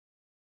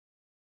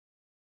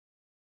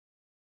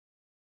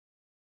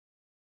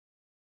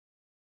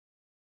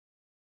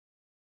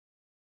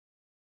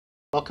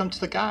Welcome to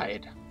the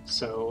guide.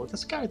 So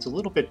this guide's a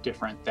little bit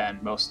different than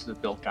most of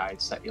the build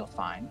guides that you'll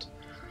find.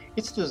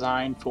 It's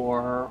designed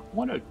for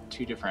one of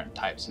two different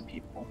types of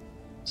people.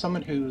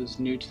 Someone who's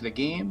new to the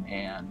game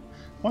and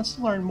wants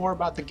to learn more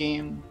about the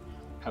game,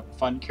 have a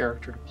fun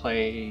character to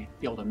play,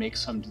 be able to make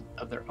some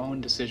of their own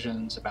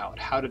decisions about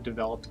how to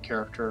develop the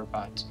character,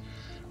 but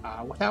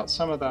without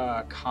some of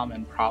the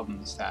common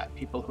problems that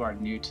people who are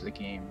new to the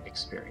game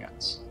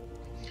experience.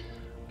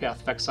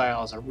 Path of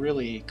Exile is a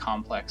really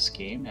complex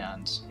game,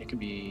 and it can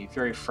be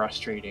very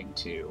frustrating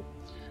to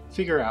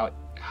figure out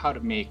how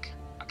to make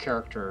a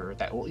character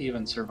that will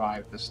even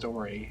survive the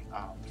story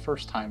the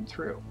first time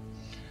through.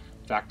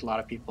 In fact, a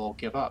lot of people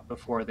give up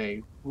before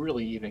they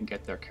really even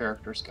get their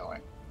characters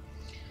going.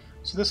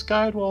 So this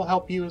guide will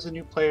help you as a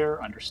new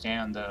player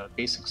understand the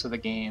basics of the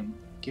game,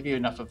 give you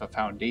enough of a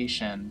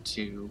foundation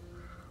to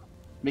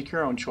make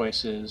your own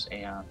choices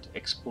and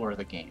explore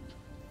the game.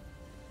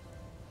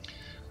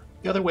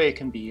 The other way it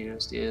can be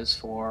used is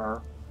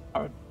for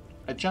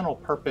a general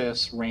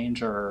purpose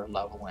ranger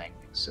leveling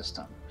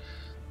system.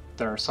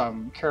 There are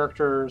some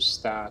characters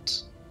that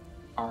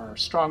are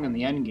strong in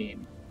the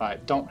endgame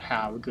but don't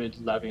have a good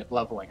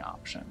leveling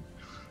option.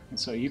 And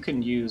so you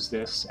can use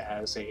this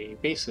as a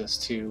basis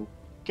to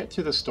get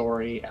through the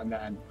story and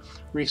then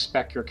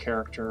respec your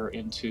character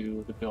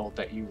into the build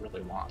that you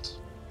really want.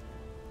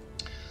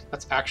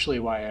 That's actually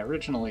why I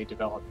originally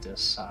developed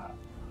this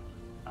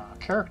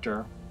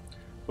character,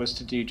 was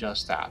to do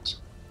just that.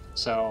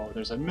 So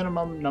there's a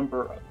minimum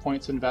number of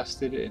points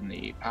invested in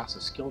the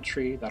passive skill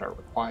tree that are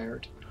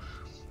required,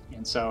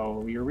 and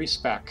so your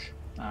respec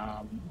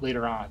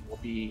later on will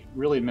be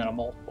really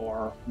minimal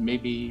or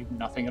maybe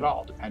nothing at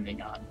all,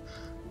 depending on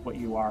what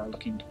you are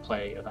looking to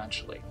play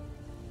eventually.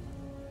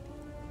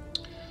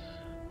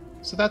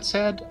 So that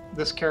said,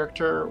 this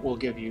character will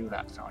give you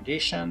that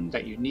foundation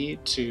that you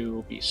need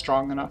to be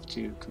strong enough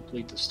to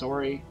complete the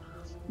story,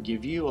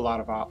 give you a lot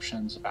of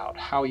options about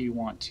how you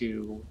want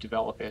to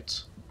develop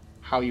it,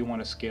 how you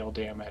want to scale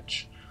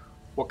damage,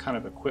 what kind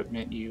of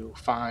equipment you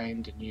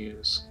find and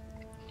use.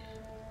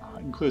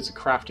 Includes a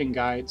crafting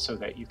guide so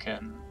that you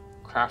can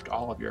craft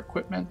all of your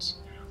equipment.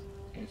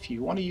 If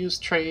you want to use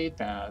trade,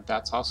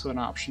 that's also an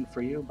option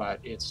for you, but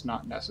it's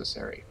not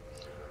necessary.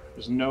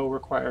 There's no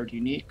required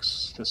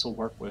uniques. This will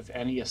work with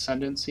any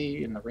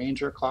Ascendancy in the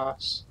Ranger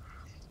class.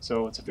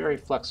 So it's a very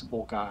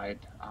flexible guide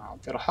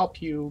that'll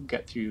help you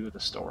get through the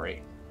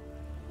story.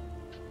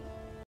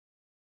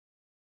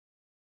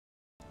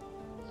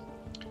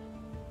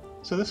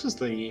 So this is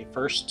the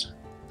first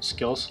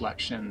skill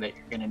selection that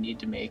you're going to need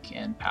to make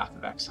in Path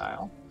of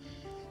Exile.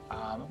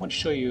 I want to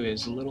show you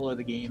as little of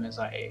the game as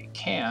I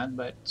can,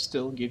 but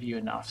still give you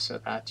enough so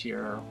that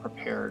you're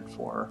prepared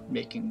for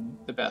making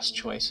the best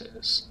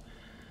choices.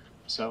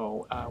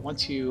 So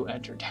once you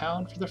enter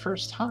town for the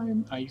first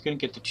time, you're going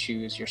to get to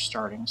choose your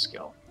starting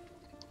skill.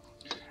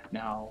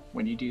 Now,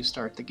 when you do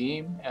start the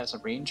game as a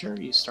ranger,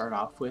 you start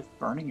off with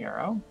Burning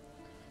Arrow,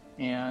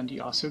 and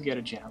you also get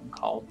a gem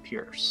called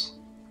Pierce.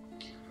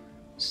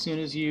 As soon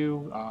as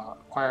you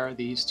acquire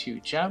these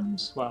two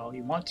gems, well,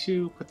 you want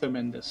to put them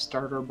in this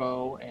starter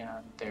bow,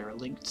 and they're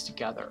linked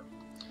together.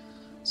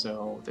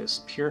 So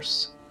this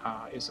Pierce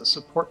is a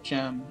support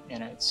gem,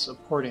 and it's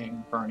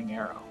supporting Burning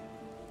Arrow.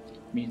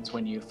 It means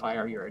when you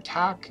fire your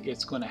attack,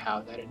 it's going to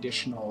have that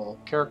additional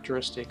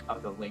characteristic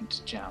of the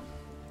linked gem,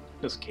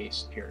 in this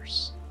case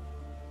Pierce.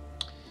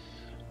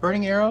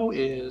 Burning Arrow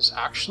is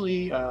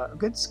actually a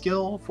good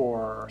skill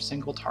for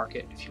single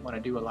target. If you want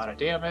to do a lot of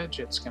damage,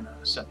 it's going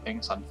to set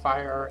things on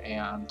fire,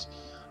 and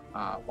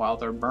while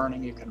they're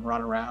burning you can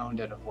run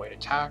around and avoid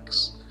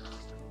attacks.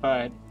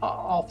 But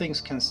all things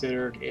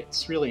considered,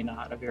 it's really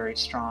not a very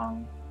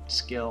strong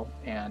skill,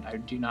 and I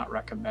do not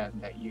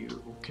recommend that you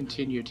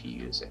continue to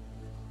use it.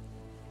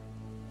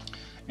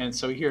 And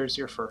so here's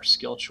your first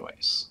skill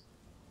choice.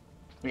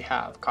 We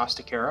have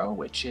Caustic Arrow,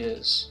 which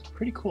is a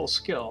pretty cool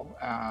skill.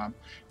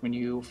 When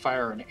you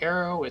fire an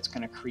arrow, it's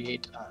going to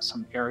create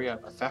some area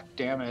of effect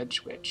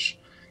damage, which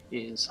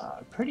is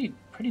a pretty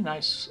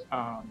nice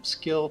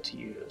skill to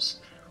use.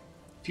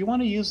 If you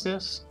want to use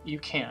this, you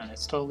can.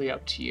 It's totally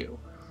up to you.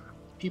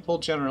 People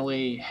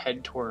generally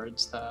head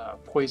towards the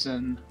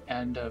poison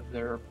end of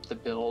the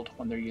build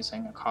when they're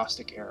using a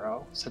Caustic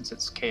Arrow, since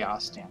it's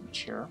chaos damage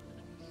here.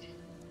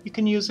 You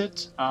can use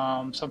it.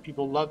 Some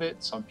people love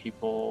it, some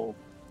people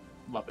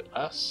love it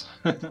less.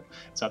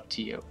 It's up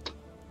to you.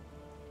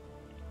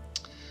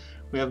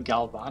 We have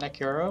Galvanic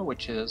Arrow,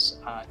 which is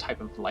a type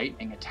of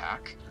lightning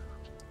attack.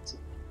 It's a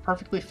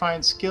perfectly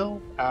fine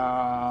skill.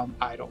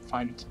 I don't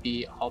find it to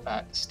be all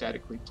that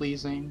aesthetically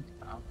pleasing,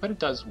 but it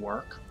does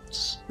work.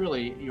 It's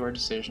really your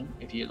decision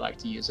if you'd like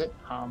to use it.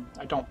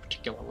 I don't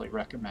particularly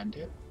recommend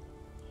it.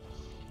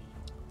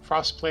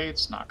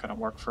 Frostblade's not going to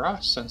work for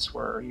us since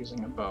we're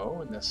using a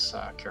bow in this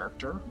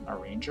character, a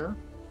ranger.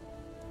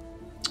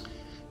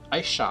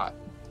 Ice Shot,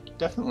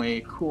 definitely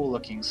a cool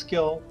looking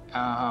skill.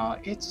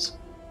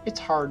 It's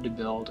hard to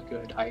build a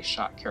good Ice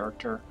Shot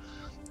character.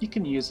 You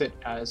can use it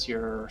as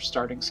your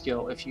starting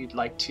skill if you'd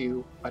like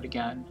to, but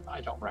again,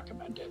 I don't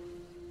recommend it.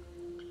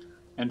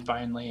 And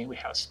finally, we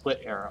have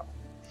split arrow.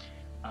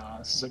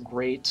 This is a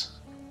great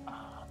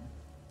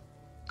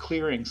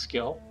clearing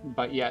skill,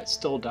 but yet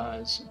still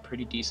does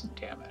pretty decent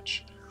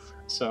damage.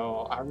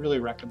 So I really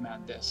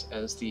recommend this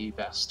as the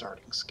best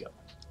starting skill.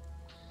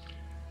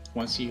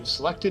 Once you've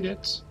selected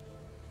it,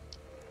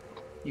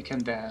 you can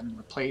then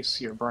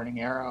replace your burning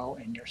arrow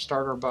in your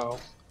starter bow.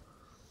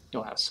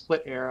 You'll have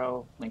split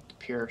arrow, link to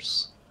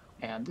pierce,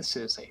 and this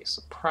is a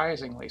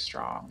surprisingly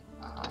strong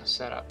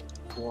setup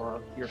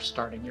for your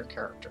starting your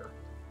character.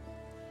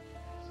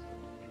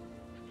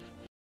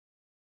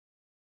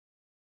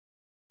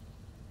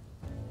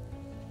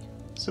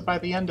 So by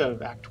the end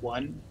of Act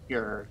 1,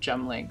 your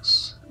gem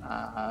links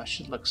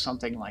should look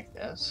something like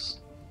this.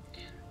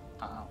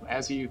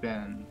 As you've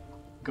been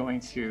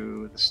going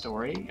through the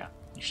story,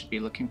 you should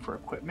be looking for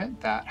equipment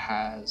that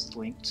has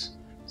linked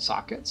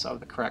sockets of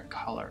the correct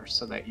color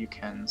so that you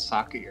can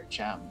socket your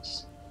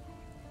gems.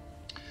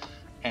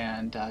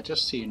 And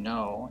just so you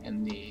know,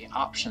 in the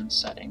options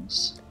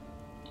settings,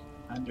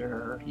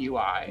 under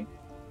UI,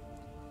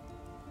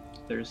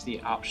 there's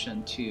the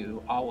option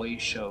to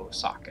always show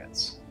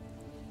sockets.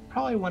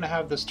 Probably want to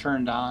have this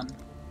turned on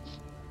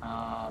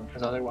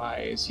because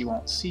otherwise you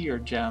won't see your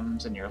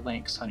gems and your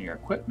links on your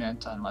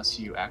equipment unless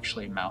you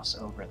actually mouse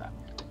over them.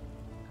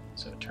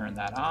 So turn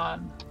that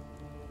on.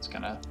 It's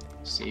going to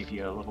save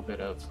you a little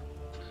bit of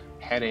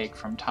headache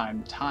from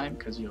time to time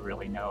because you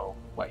really know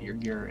what your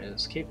gear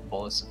is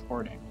capable of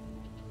supporting.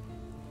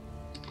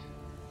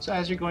 So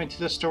as you're going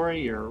through the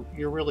story, you're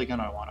really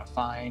going to want to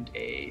find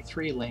a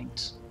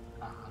 3-linked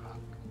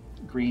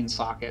green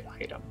socket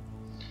item.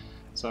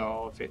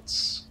 So if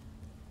it's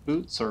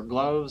boots or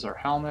gloves or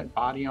helmet,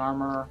 body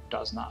armor,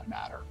 does not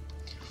matter.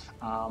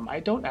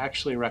 I don't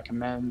actually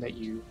recommend that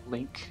you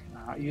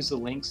use the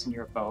links in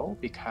your bow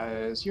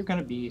because you're going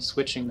to be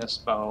switching this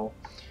bow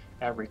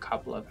every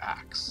couple of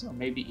acts, or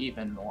maybe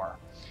even more.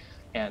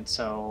 And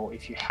so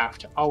if you have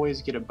to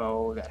always get a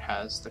bow that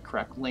has the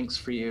correct links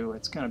for you,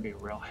 it's going to be a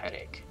real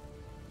headache.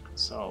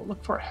 So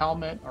look for a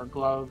helmet or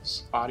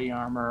gloves, body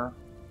armor,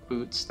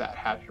 boots that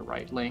have your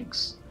right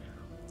links.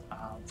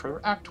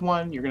 For Act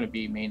 1, you're going to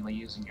be mainly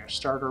using your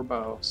starter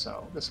bow,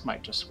 so this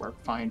might just work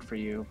fine for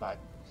you, but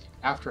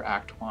after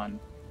Act 1,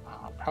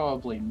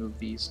 probably move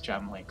these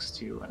gem links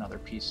to another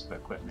piece of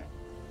equipment.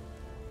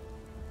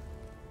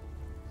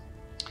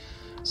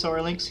 So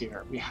our links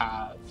here, we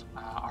have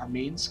our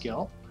main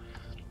skill.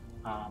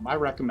 I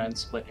recommend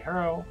split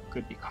arrow,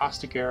 could be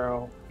caustic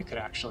arrow, it could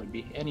actually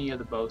be any of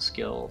the bow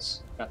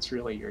skills, that's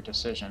really your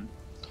decision.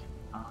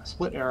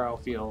 Split arrow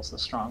feels the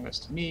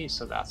strongest to me,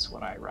 so that's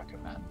what I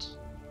recommend.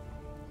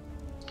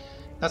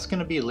 That's going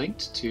to be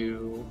linked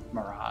to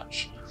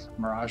Mirage.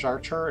 Mirage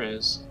Archer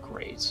is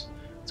great.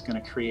 It's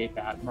going to create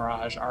that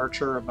Mirage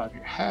Archer above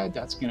your head.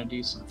 That's going to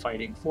do some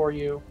fighting for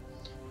you.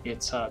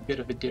 It's a bit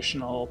of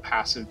additional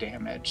passive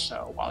damage,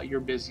 so while you're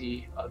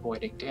busy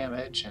avoiding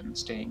damage and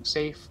staying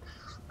safe,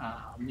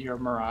 your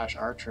Mirage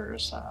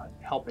Archer's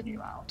helping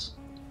you out.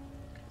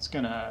 It's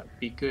going to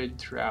be good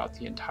throughout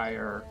the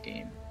entire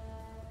game.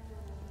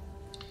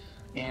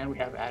 And we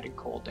have added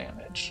cold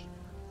damage.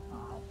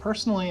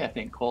 Personally, I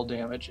think cold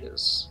damage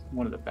is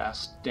one of the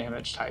best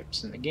damage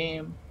types in the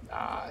game.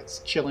 It's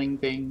chilling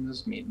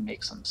things,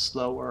 makes them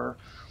slower.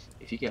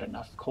 If you get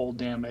enough cold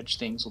damage,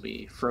 things will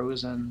be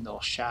frozen, they'll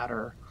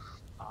shatter.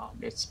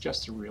 It's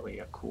just really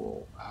a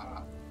cool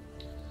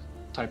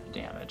type of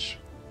damage.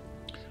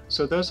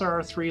 So those are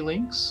our 3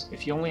 links.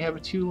 If you only have a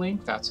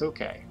 2-link, that's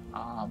okay.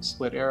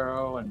 Split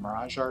arrow and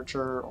Mirage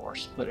Archer, or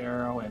split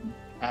arrow and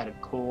added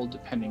cold,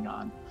 depending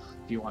on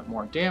if you want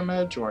more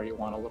damage or you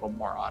want a little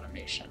more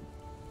automation.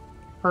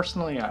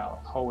 Personally,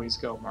 I'll always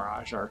go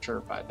Mirage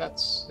Archer, but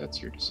that's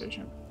your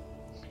decision.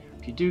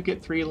 If you do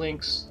get 3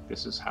 links,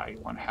 this is how you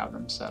want to have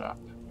them set up.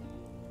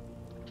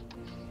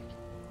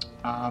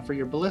 For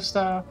your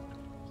ballista,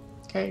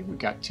 okay, we've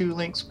got 2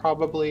 links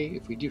probably.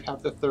 If we do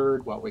have the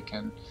 3rd, well, we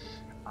can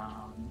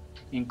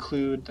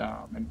include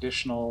an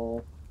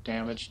additional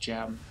damage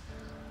gem.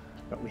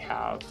 But we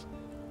have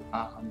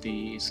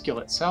the skill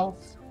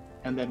itself,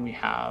 and then we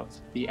have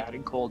the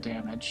added cold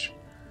damage,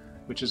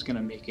 which is going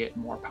to make it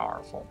more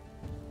powerful.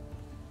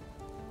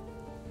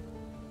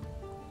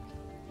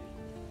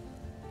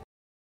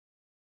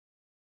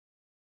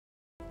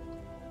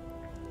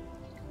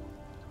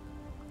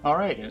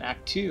 Alright, in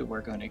Act 2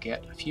 we're going to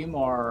get a few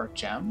more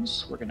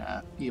gems. We're going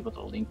to be able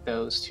to link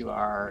those to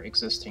our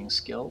existing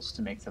skills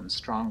to make them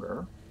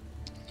stronger.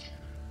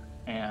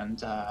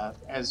 And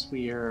as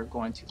we are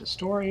going through the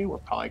story, we're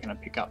probably going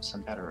to pick up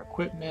some better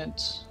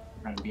equipment.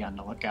 We're going to be on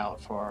the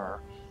lookout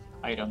for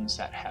items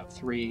that have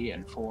 3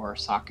 and 4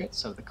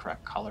 sockets of the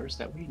correct colors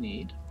that we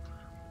need.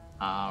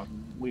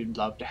 We'd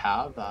love to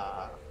have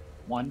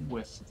one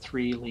with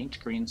 3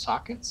 linked green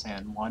sockets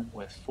and one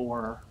with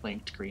 4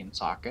 linked green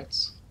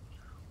sockets.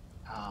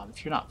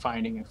 If you're not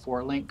finding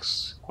 4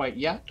 links quite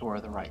yet or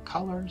the right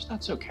colors,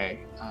 that's okay.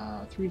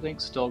 3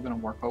 links still going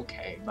to work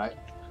okay, but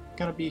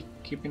going to be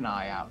keeping an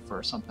eye out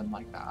for something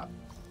like that.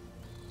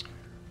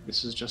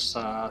 This is just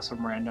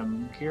some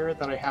random gear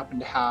that I happen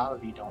to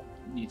have. You don't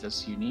need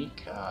this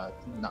unique,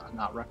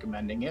 not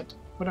recommending it.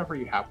 Whatever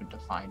you happen to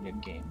find in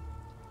game.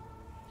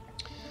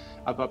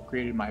 I've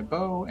upgraded my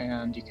bow,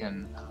 and you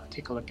can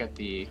take a look at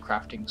the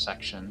crafting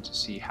section to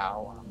see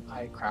how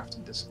I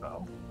crafted this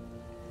bow.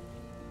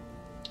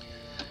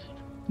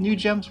 New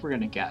gems we're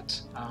going to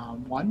get.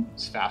 One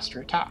is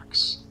faster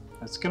attacks.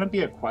 That's going to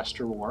be a quest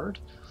reward.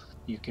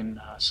 You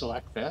can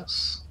select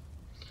this.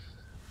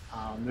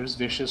 There's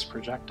vicious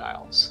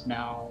projectiles.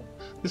 Now,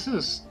 this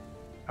is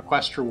a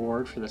quest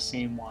reward for the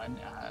same one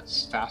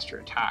as faster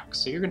attacks,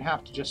 so you're going to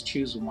have to just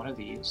choose one of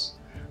these,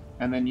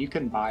 and then you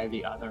can buy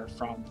the other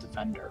from the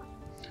vendor.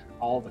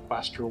 All the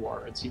quest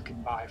rewards you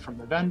can buy from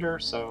the vendor,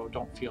 so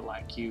don't feel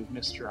like you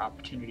missed your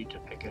opportunity to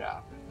pick it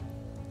up.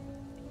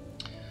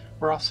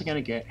 We're also going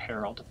to get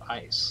Herald of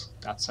Ice.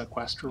 That's a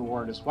quest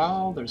reward as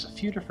well. There's a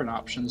few different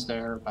options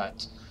there,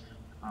 but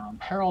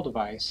Herald of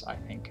Ice, I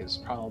think, is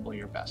probably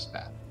your best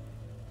bet.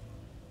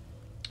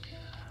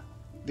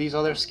 These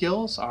other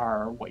skills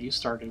are what you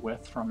started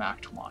with from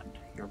Act 1.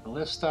 Your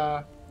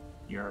Ballista,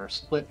 your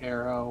Split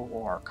Arrow,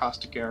 or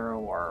Caustic Arrow,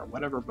 or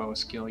whatever bow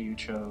skill you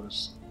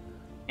chose,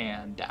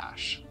 and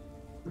Dash.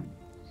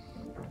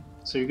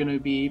 So you're going to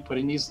be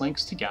putting these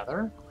links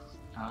together.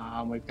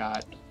 We've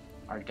got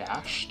our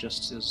Dash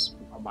just as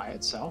by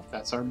itself.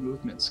 That's our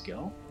movement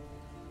skill.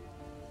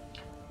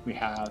 We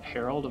have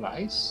Herald of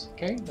Ice.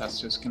 Okay,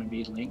 that's just going to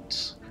be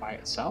linked by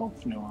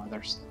itself. No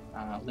other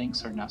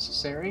links are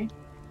necessary.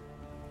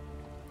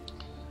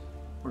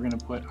 We're going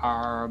to put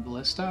our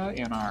Ballista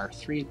in our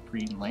 3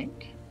 green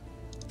link.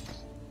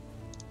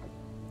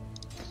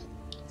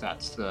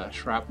 That's the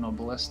Shrapnel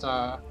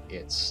Ballista.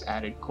 It's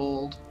added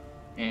cold,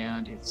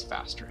 and it's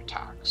faster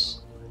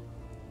attacks.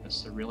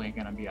 This is really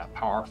going to be a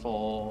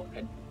powerful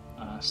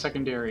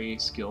secondary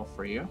skill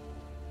for you.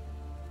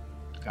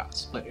 We've got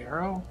Split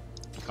Arrow,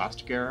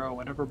 Caustic Arrow,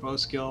 whatever bow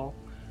skill.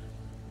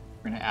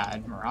 We're going to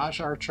add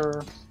Mirage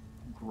Archer.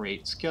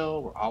 Great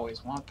skill, we'll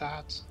always want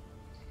that.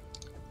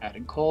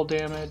 Added cold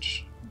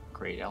damage,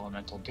 great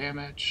elemental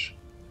damage,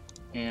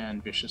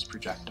 and vicious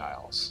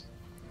projectiles.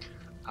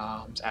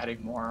 It's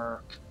adding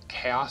more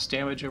chaos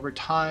damage over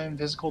time,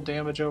 physical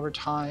damage over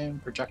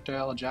time,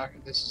 projectile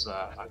jacket. This is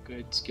a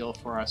good skill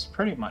for us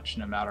pretty much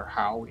no matter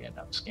how we end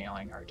up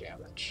scaling our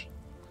damage.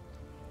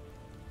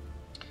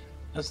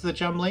 As the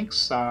gem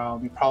links,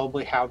 we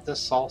probably have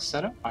this all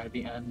set up by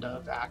the end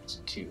of Act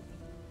 2.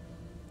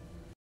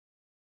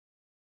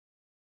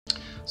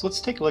 So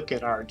let's take a look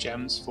at our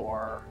gems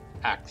for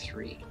Act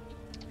 3.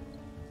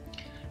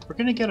 We're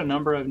going to get a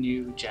number of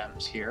new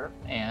gems here,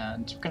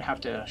 and we're going to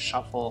have to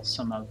shuffle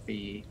some of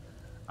the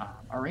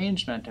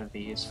arrangement of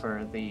these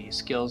for the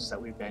skills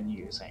that we've been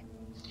using.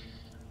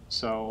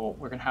 So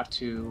we're going to have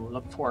to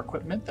look for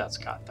equipment that's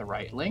got the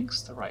right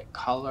links, the right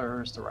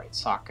colors, the right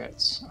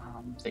sockets,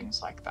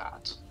 things like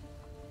that.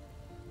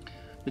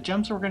 The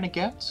gems we're going to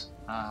get,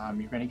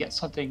 you're going to get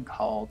something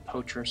called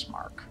Poacher's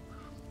Mark.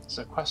 It's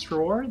a quest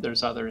reward.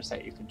 There's others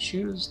that you can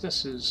choose.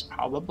 This is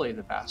probably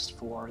the best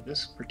for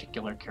this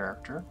particular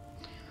character.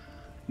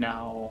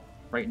 Now,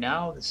 right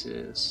now, this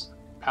is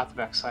Path of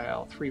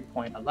Exile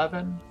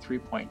 3.11.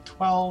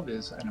 3.12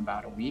 is in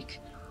about a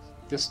week.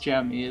 This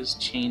gem is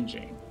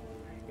changing.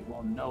 It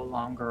will no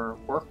longer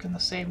work in the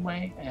same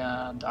way,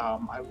 and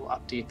I will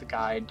update the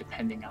guide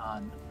depending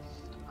on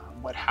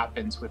what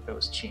happens with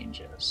those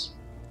changes.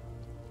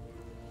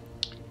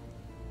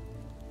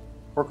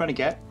 We're going to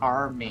get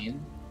our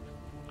main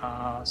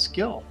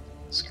skill,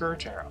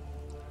 Scourge Arrow.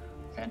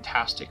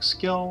 Fantastic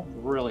skill,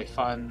 really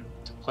fun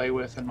to play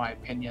with in my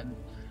opinion.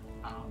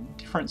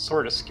 Different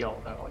sort of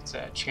skill though, it's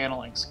a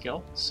channeling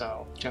skill,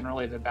 so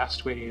generally the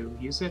best way to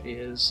use it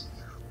is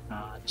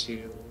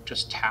to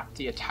just tap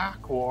the attack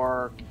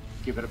or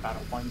give it about a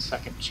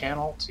 1-second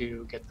channel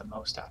to get the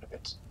most out of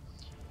it.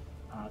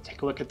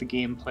 Take a look at the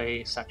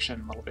gameplay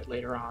section a little bit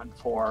later on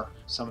for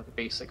some of the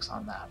basics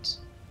on that.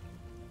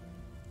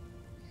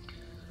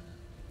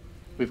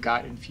 We've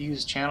got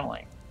infused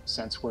channeling.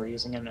 Since we're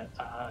using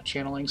a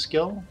channeling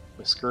skill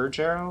with Scourge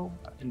Arrow,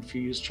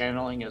 infused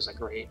channeling is a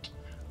great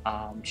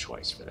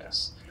choice for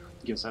this.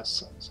 It gives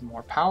us some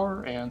more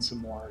power and some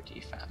more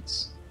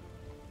defense.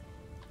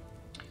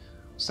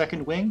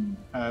 Second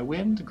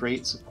Wind,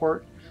 great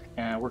support,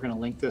 and we're going to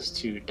link this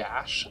to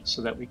Dash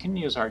so that we can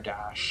use our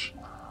Dash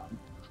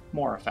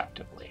more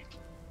effectively.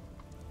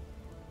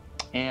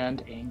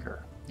 And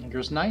Anger.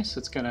 Anger's nice,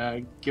 it's going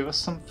to give us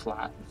some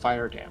flat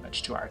fire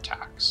damage to our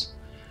attacks.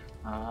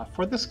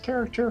 For this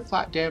character,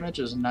 flat damage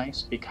is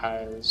nice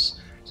because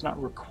it's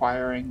not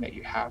requiring that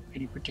you have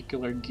any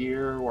particular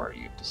gear or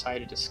you've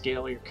decided to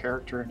scale your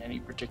character in any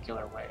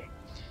particular way.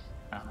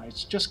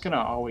 It's just going to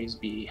always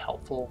be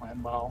helpful,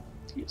 and well,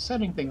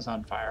 setting things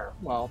on fire,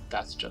 well,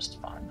 that's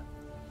just fun.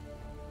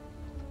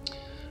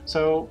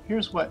 So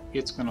here's what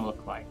it's going to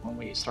look like when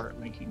we start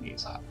linking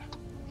these up.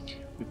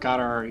 We've got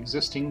our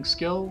existing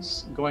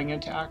skills going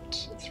into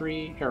Act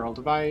 3, Herald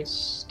of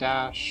Ice,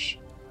 Dash,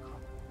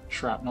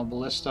 Shrapnel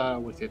Ballista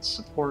with its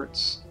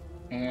supports,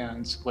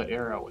 and Split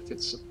Arrow with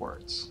its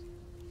supports.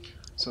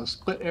 So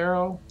split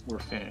arrow, we're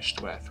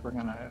finished with. We're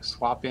going to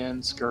swap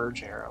in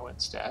Scourge arrow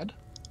instead.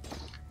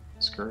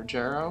 Scourge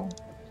arrow,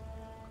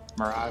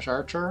 Mirage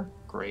archer,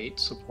 great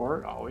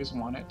support, always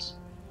want it.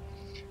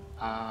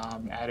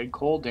 Added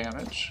cold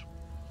damage.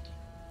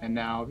 And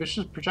now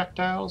vicious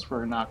projectiles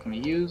we're not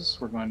going to use.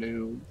 We're going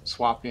to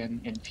swap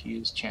in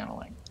infused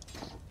channeling.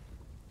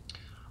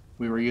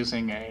 We were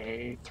using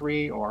a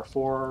 3 or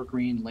 4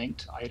 green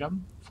linked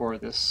item for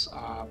this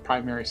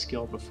primary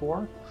skill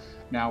before.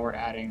 Now we're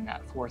adding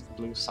that 4th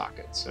blue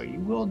socket. So you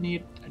will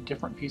need a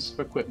different piece of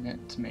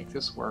equipment to make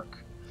this work,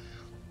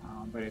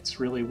 but it's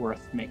really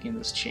worth making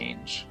this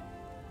change.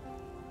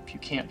 If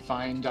you can't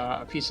find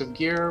a piece of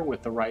gear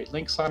with the right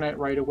links on it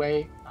right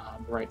away,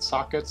 the right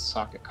sockets,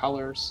 socket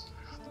colors,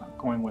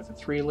 going with a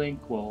 3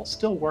 link will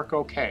still work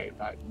okay,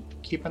 but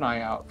keep an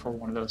eye out for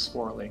one of those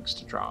 4 links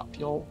to drop.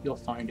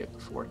 You'll find it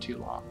before too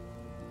long.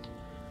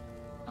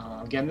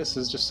 Again, this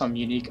is just some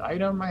unique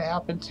item I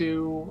happen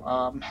to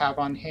have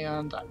on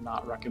hand. I'm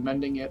not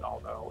recommending it,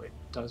 although it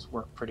does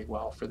work pretty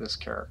well for this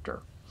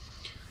character.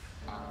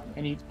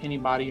 Any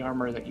body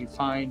armor that you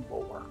find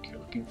will work. You're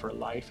looking for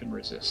life and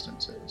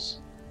resistances.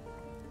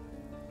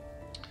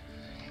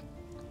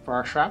 For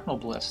our shrapnel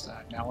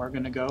ballista, now we're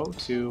going to go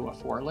to a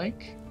 4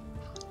 link.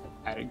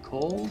 Added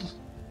cold,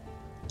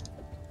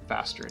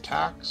 faster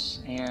attacks,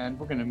 and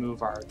we're going to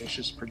move our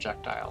vicious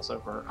projectiles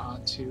over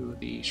onto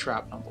the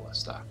shrapnel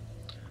ballista.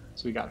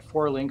 So we got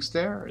 4 links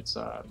there. It's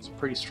a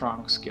pretty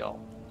strong skill.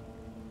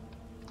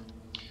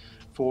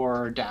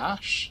 For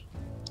dash,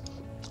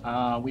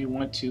 we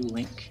want to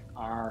link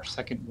our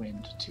second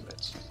wind to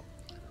it.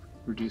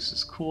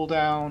 Reduces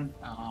cooldown.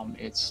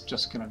 It's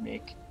just going to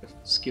make the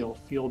skill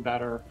feel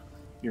better.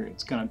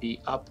 It's going to be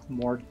up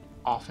more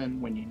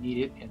often when you need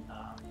it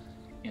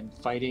in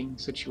fighting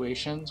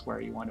situations where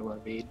you want to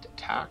evade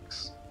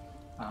attacks.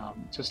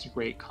 Just a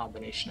great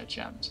combination of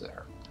gems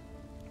there.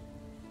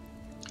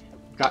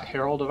 We've got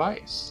Herald of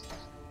Ice.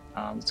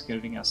 It's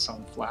giving us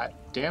some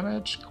flat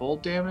damage,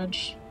 cold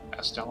damage,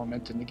 best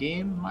element in the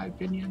game in my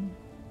opinion.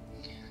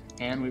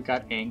 And we've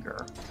got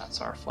Anger.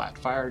 That's our flat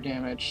fire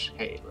damage.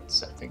 Hey, let's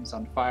set things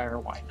on fire,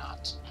 why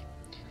not?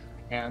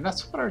 And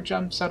that's what our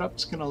gem setup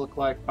is going to look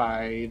like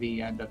by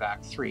the end of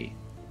Act 3.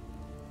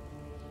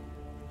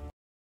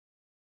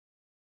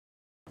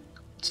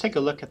 Let's take a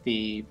look at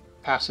the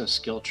passive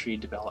skill tree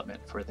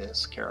development for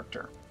this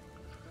character.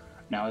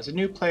 Now, as a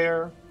new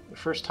player, the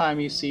first time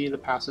you see the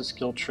passive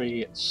skill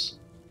tree, it's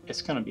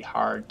going to be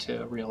hard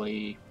to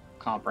really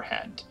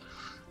comprehend.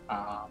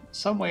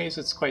 Some ways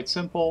it's quite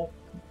simple.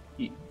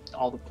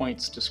 All the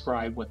points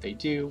describe what they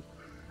do,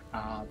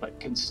 but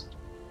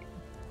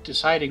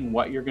deciding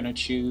what you're going to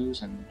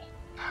choose and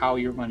how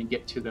you're going to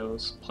get to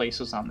those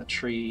places on the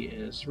tree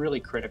is really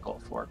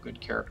critical for a good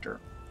character.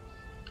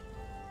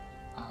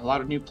 A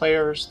lot of new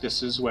players,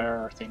 this is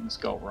where things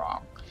go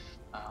wrong.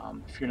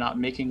 If you're not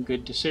making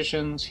good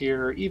decisions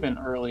here, even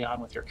early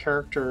on with your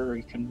character,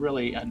 you can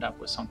really end up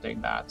with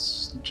something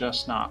that's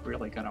just not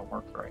really going to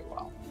work very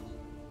well.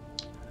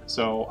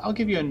 So I'll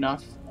give you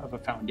enough of a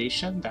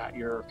foundation that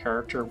your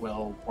character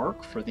will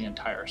work for the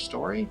entire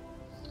story.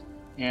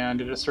 And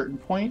at a certain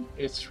point,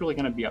 it's really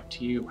going to be up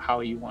to you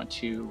how you want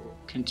to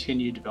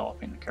continue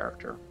developing the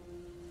character.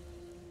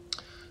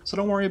 So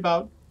don't worry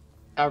about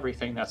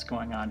everything that's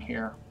going on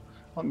here.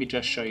 Let me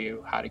just show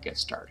you how to get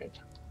started.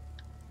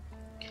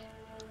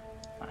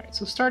 Alright,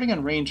 so starting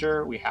in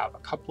Ranger, we have a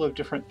couple of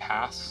different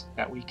paths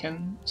that we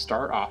can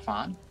start off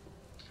on.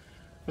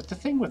 But the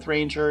thing with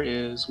Ranger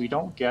is we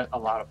don't get a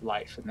lot of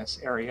life in this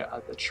area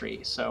of the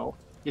tree. So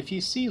if you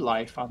see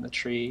life on the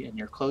tree and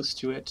you're close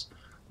to it,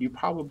 you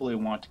probably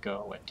want to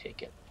go and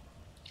take it.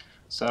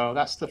 So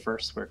that's the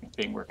first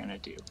thing we're going to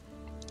do,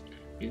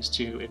 is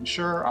to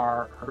ensure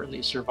our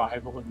early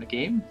survival in the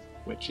game,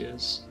 which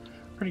is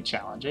pretty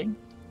challenging.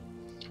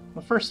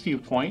 The first few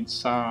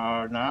points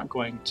are not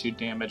going to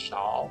damage at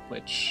all,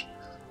 which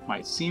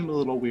might seem a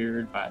little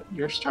weird, but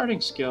your starting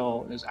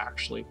skill is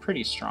actually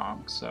pretty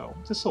strong, so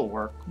this will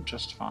work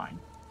just fine.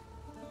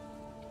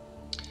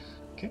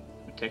 Okay,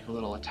 we take a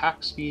little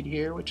attack speed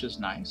here, which is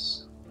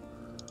nice.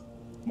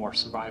 More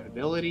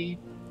survivability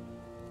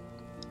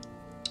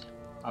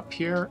up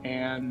here,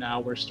 and now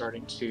we're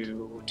starting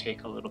to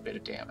take a little bit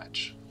of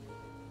damage.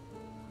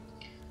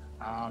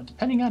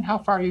 Depending on how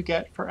far you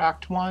get for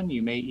Act 1,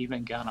 you may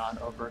even get on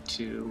over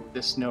to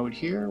this node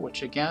here,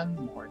 which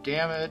again, more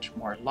damage,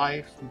 more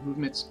life,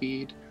 movement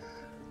speed.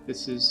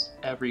 This is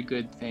every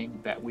good thing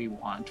that we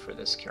want for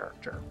this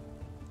character.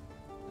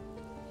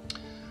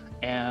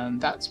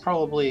 And that's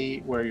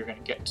probably where you're going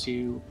to get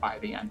to by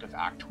the end of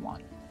Act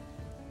 1.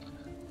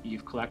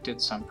 You've collected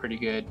some pretty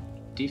good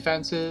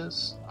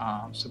defenses,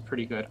 some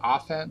pretty good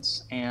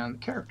offense, and the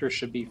character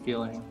should be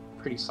feeling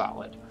pretty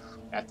solid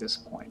at this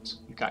point.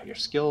 You've got your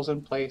skills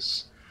in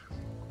place.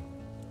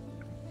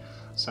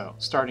 So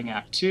starting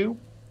Act 2,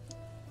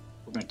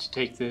 we're going to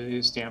take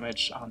this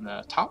damage on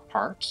the top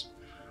part.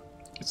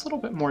 It's a little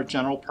bit more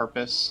general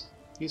purpose.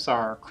 These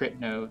are crit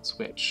nodes,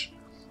 which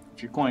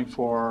if you're going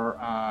for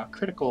a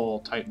critical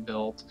type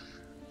build,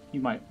 You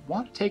might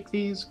want to take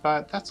these,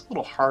 but that's a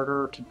little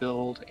harder to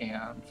build,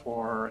 and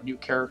for a new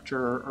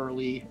character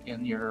early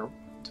in your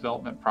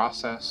development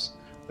process,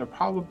 they're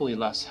probably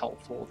less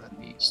helpful than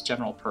these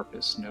general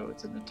purpose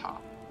nodes in the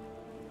top.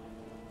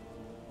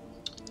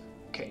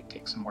 Okay,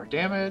 take some more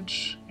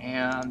damage,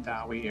 and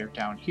now we are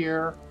down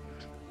here.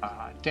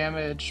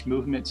 Damage,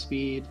 movement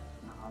speed,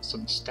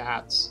 some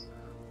stats,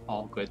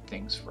 all good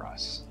things for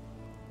us.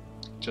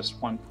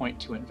 Just 1 point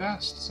to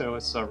invest, so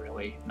it's a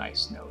really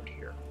nice node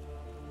here.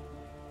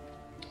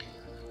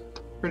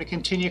 We're going to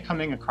continue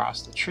coming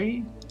across the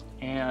tree,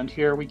 and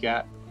here we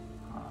get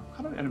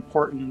kind of an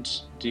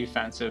important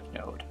defensive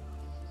node.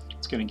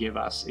 It's going to give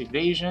us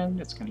evasion,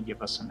 it's going to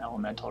give us some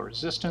elemental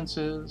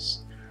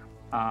resistances,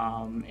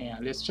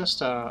 and it's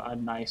just a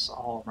nice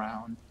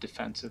all-around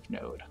defensive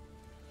node.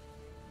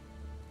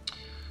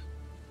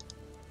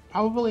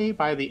 Probably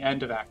by the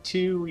end of Act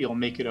 2, you'll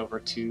make it over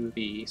to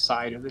the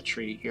side of the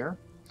tree here.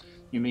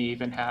 You may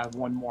even have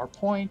one more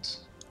point.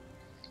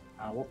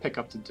 We'll pick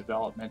up the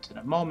development in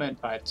a moment,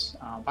 but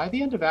by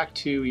the end of Act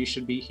 2, you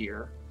should be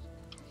here.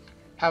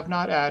 Have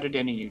not added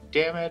any new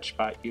damage,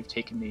 but you've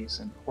taken these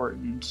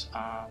important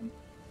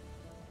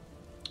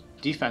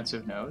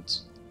defensive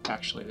nodes.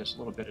 Actually, there's a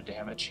little bit of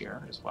damage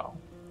here as well.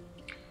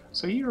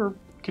 So you're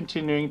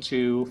continuing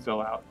to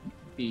fill out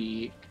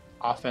the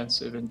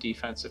offensive and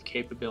defensive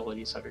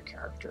capabilities of your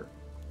character.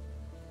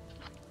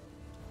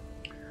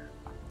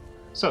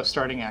 So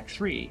starting Act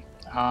 3,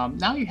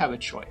 now you have a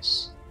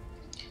choice.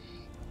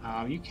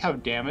 You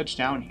have damage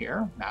down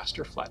here,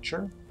 Master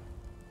Fletcher.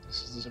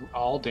 This is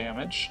all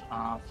damage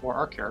for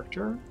our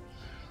character.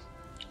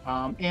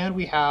 And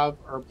we have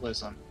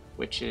Herbalism,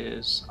 which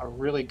is a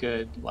really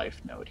good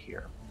life node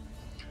here.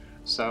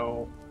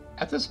 So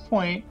at this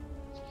point,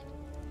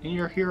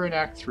 you're here in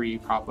Act 3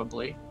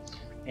 probably,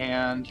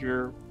 and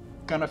you're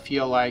gonna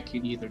feel like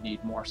you either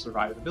need more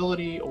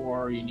survivability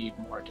or you need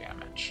more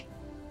damage.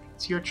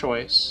 It's your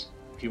choice.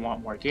 If you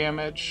want more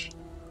damage,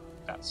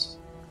 that's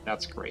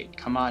great.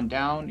 Come on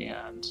down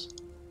and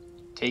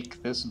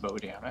take this bow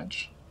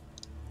damage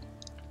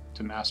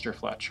to Master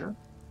Fletcher.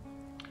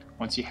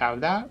 Once you have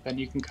that, then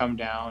you can come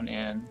down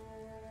and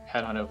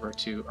head on over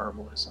to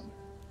Herbalism.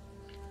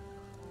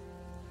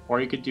 Or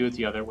you could do it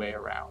the other way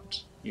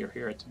around. You're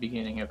here at the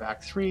beginning of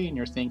Act 3 and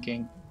you're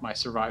thinking, my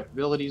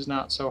survivability is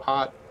not so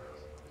hot.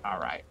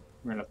 Alright,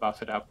 we're going to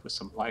buff it up with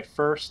some life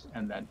first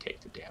and then take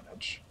the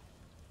damage.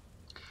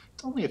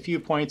 It's only a few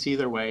points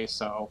either way,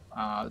 so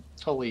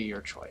totally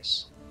your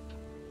choice.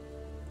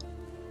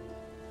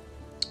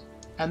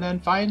 And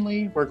then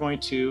finally, we're going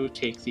to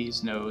take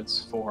these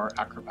nodes for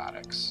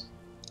acrobatics.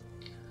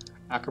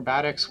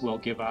 Acrobatics will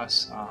give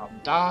us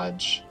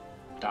dodge,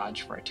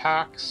 dodge for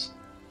attacks,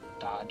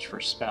 dodge for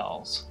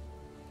spells.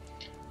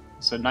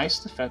 It's a nice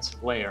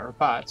defensive layer,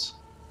 but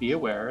be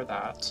aware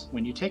that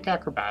when you take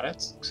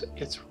acrobatics,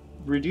 it's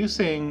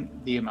reducing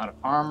the amount of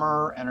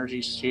armor,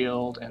 energy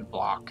shield, and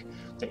block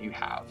that you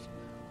have.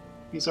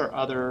 These are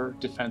other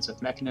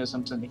defensive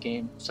mechanisms in the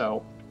game,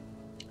 so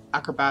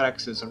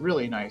acrobatics is a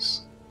really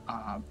nice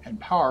and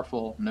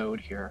powerful node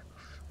here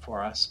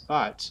for us,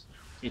 but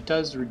it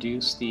does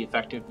reduce the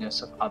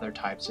effectiveness of other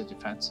types of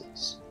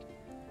defenses.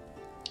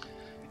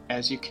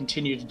 As you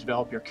continue to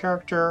develop your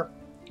character,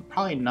 you're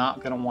probably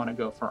not going to want to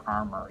go for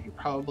armor. You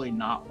probably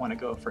not want to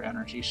go for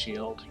energy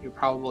shield. You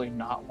probably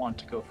not want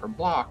to go for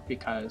block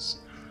because,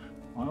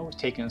 well, we've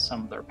taken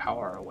some of their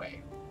power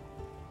away.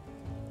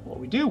 What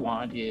we do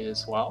want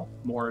is, well,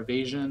 more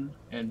evasion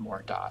and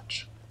more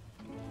dodge.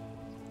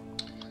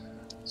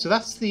 So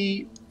that's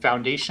the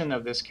foundation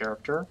of this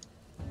character.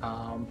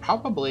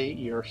 Probably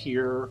you're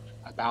here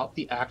about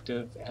the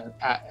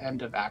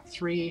end of Act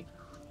 3,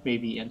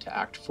 maybe into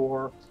Act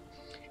 4.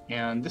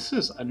 And this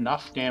is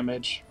enough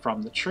damage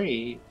from the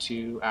tree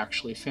to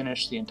actually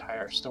finish the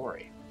entire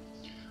story.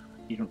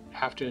 You don't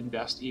have to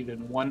invest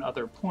even one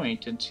other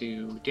point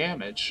into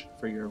damage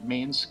for your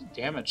main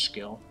damage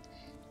skill,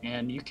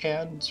 and you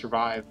can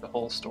survive the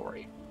whole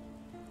story.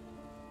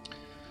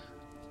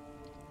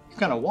 You're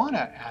going to want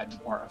to add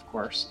more, of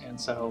course, and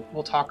so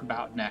we'll talk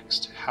about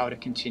next how to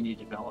continue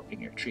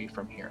developing your tree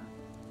from here.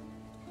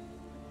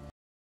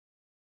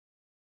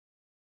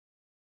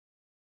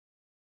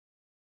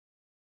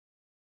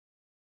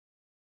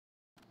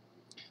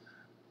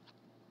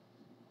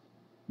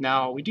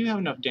 Now, we do have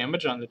enough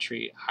damage on the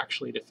tree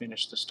actually to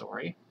finish the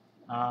story,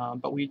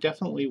 but we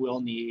definitely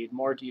will need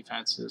more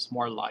defenses,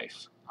 more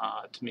life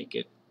to make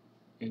it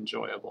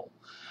enjoyable.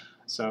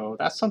 So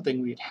that's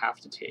something we'd have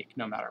to take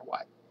no matter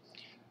what.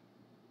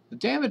 The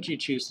damage you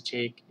choose to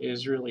take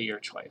is really your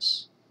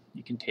choice.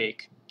 You can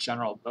take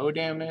general bow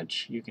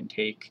damage, you can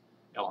take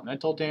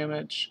elemental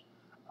damage,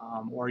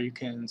 or you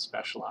can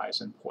specialize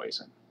in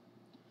poison.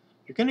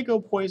 You're going to go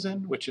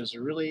poison, which is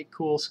a really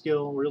cool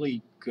skill,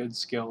 really good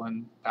skill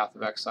in Path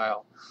of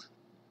Exile.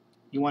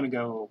 You want to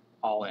go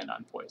all in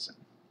on poison.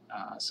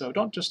 So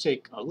don't just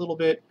take a little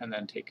bit and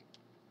then take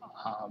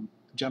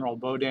general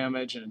bow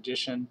damage in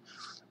addition.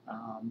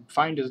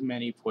 Find as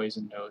many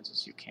poison nodes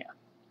as you can.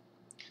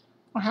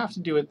 You don't have to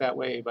do it that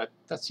way, but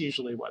that's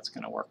usually what's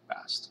going to work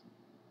best.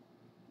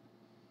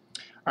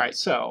 All right,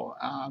 so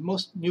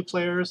most new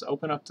players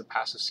open up the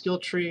passive skill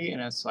tree, and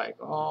it's like,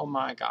 oh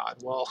my god,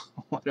 well,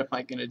 what am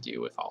I going to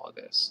do with all of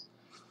this?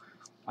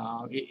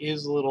 It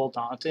is a little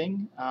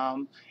daunting.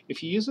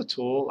 If you use a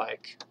tool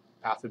like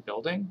Path of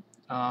Building,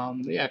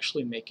 they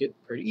actually make it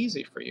pretty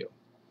easy for you.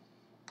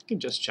 You can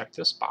just check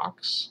this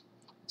box.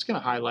 It's going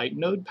to highlight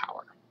node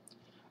power.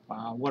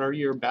 What are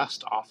your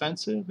best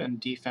offensive and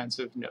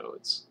defensive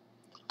nodes?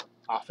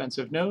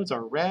 Offensive nodes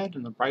are red,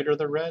 and the brighter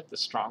the red, the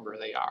stronger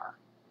they are.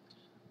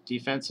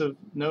 Defensive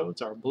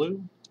nodes are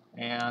blue,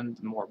 and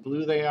the more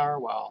blue they are,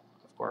 well,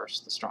 of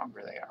course, the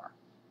stronger they are.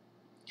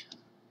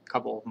 A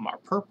couple of them are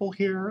purple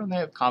here, and they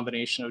have a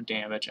combination of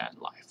damage and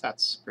life.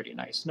 That's a pretty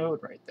nice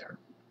node right there.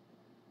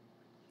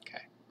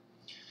 Okay,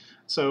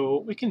 so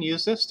we can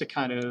use this to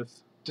kind of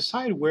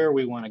decide where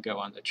we want to go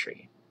on the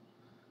tree.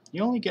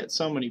 You only get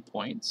so many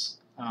points.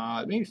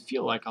 It may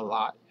feel like a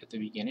lot at the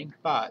beginning,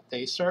 but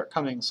they start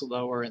coming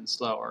slower and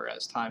slower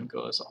as time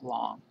goes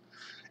along.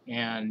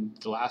 And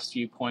the last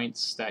few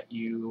points that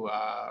you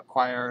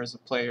acquire as a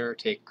player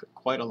take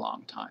quite a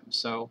long time.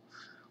 So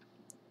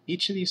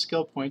each of these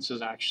skill points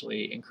is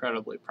actually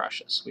incredibly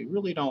precious. We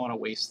really don't want to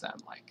waste them.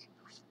 Like,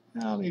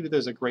 maybe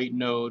there's a great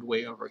node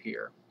way over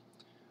here.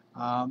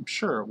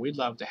 Sure, we'd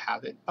love to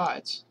have it,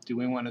 but do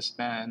we want to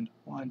spend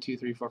 1, 2,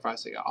 3, 4, 5,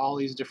 6, all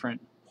these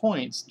different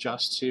points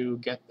just to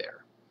get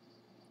there?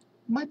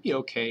 It might be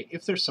okay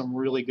if there's some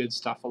really good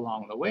stuff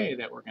along the way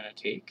that we're going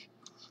to take.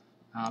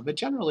 But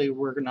generally,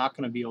 we're not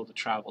going to be able to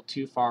travel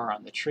too far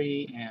on the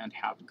tree and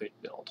have a good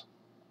build.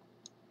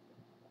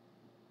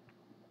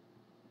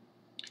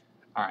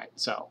 All right,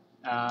 so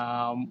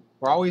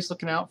we're always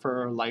looking out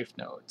for life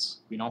nodes.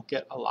 We don't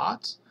get a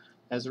lot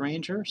as a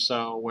ranger,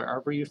 so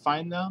wherever you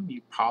find them,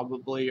 you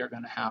probably are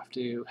going to have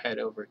to head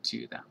over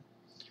to them.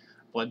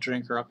 Blood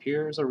Drinker up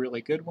here is a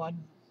really good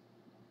one.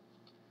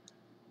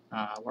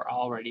 We're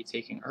already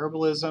taking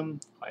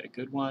Herbalism, quite a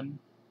good one.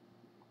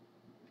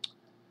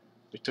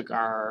 We took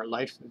our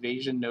life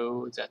evasion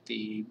nodes at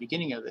the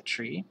beginning of the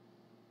tree.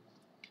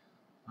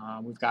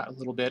 We've got a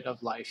little bit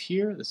of life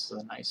here. This is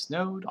a nice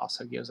node.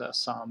 Also gives us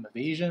some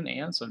evasion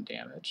and some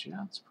damage.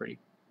 Yeah, it's a pretty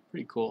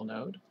cool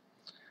node.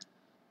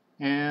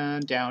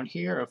 And down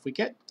here, if we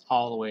get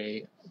all the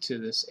way to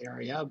this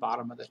area,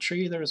 bottom of the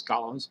tree, there's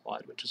Golem's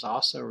Blood, which is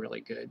also a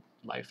really good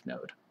life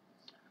node.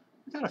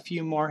 We've got a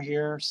few more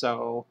here,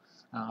 so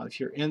if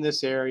you're in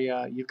this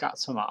area, you've got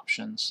some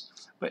options.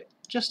 But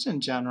just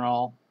in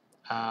general,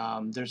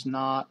 there's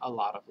not a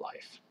lot of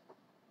life.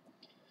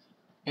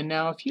 And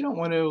now if you don't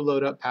want to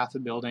load up Path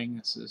of Building,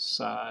 this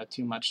is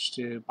too much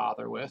to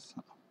bother with,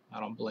 I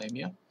don't blame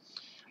you.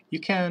 You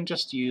can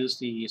just use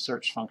the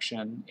search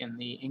function in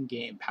the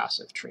in-game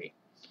passive tree.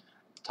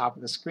 At the top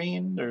of the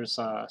screen, there's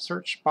a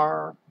search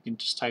bar. You can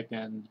just type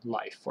in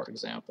life, for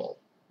example.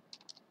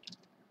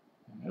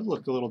 It'll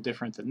look a little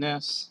different than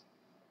this,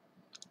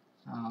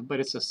 but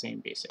it's the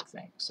same basic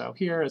thing. So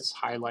here it's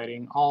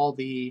highlighting all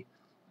the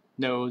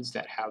nodes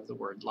that have the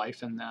word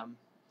life in them.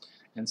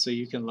 And so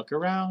you can look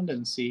around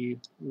and see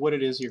what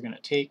it is you're going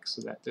to take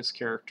so that this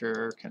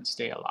character can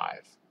stay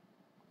alive.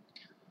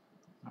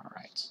 All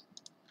right.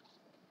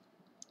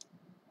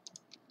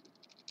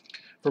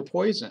 For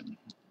poison,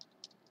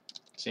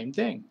 same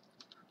thing.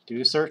 Do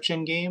a search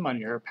in-game on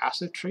your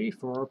passive tree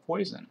for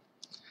poison.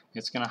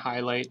 It's going to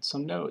highlight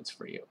some nodes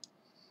for you.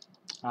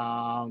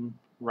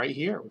 Right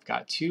here, we've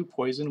got 2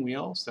 poison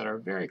wheels that are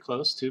very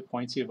close to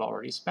points you've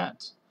already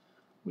spent.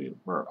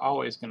 We're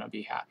always going to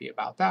be happy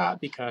about that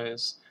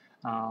because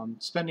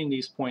spending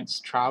these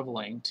points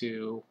traveling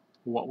to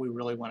what we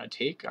really want to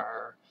take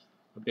are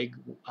a big,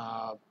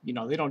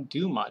 they don't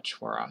do much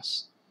for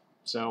us.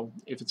 So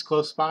if it's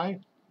close by,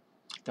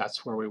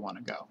 that's where we want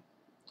to go.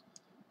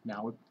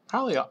 Now we've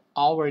probably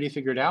already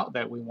figured out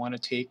that we want to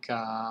take,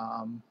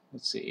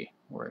 let's see,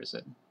 where is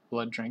it?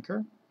 Blood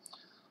Drinker.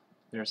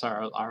 There's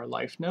our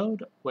life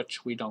node,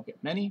 which we don't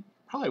get many.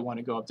 Probably want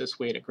to go up this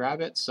way to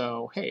grab it,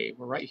 so hey,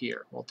 we're right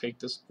here. We'll take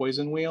this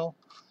poison wheel,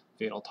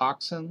 fatal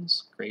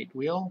toxins, great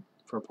wheel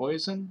for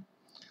poison,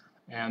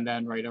 and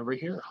then right over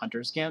here,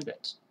 Hunter's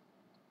Gambit.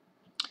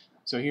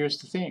 So here's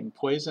the thing,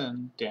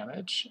 poison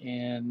damage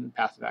in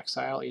Path of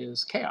Exile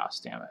is chaos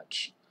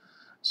damage.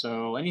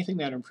 So anything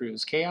that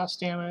improves chaos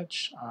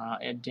damage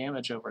and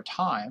damage over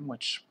time,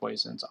 which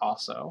poisons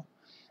also,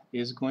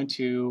 is going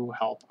to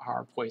help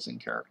our poison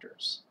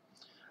characters.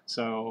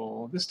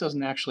 So this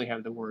doesn't actually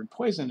have the word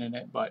poison in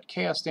it, but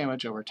chaos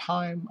damage over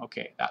time,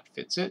 okay, that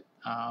fits it.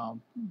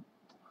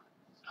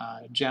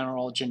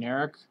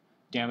 Generic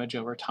damage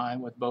over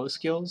time with bow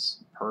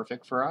skills,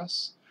 perfect for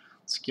us.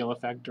 Skill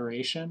effect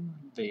duration,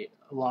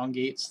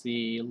 elongates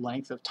the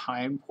length of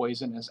time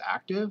poison is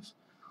active.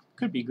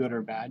 Could be good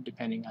or bad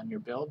depending on your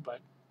build,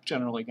 but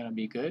generally going to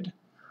be good.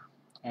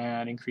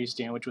 And increased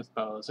damage with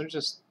bows.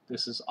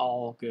 This is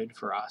all good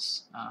for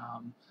us,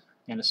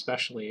 and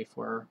especially if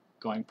we're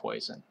going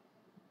poison.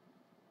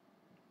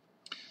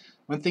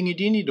 One thing you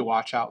do need to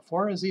watch out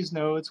for is these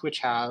nodes which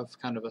have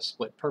kind of a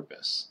split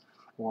purpose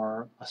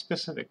or a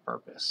specific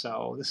purpose.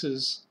 So this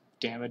is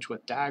damage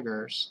with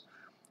daggers.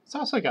 It's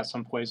also got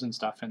some poison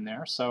stuff in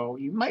there, so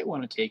you might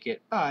want to take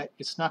it, but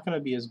it's not going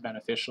to be as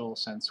beneficial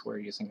since we're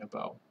using a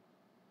bow.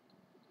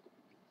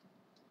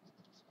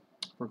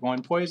 If we're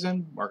going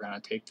poison, we're going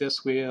to take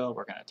this wheel,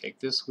 we're going to take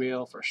this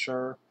wheel for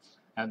sure,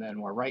 and then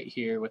we're right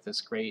here with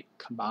this great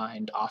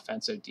combined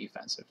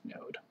offensive-defensive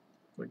node.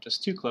 We're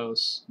just too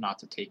close not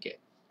to take it,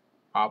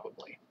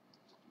 probably.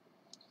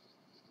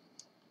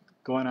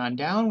 Going on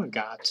down, we've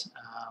got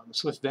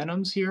Swift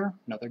Venoms here,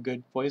 another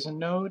good poison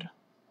node.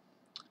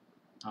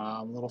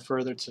 A little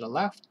further to the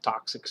left,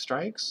 Toxic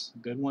Strikes, a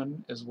good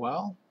one as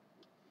well.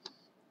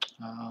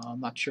 I'm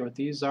not sure what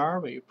these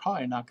are, but you're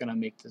probably not going to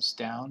make this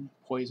down.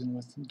 Poison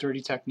with Dirty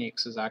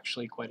Techniques is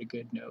actually quite a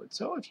good node.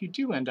 So if you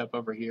do end up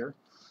over here,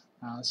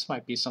 this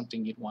might be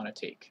something you'd want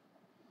to take.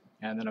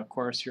 And then of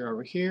course you're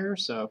over here,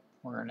 so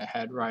we're going to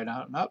head right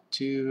out and up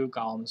to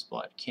Golem's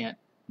Blood. Can't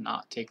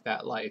not take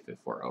that life if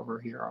we're over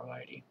here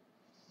already.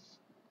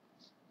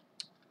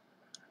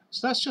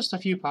 So that's just a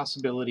few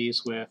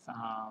possibilities with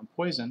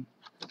poison.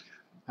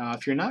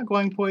 If you're not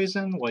going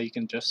poison, well, you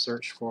can just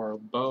search for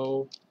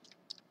bow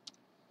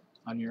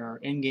on your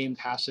in-game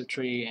passive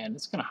tree, and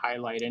it's going to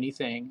highlight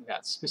anything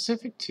that's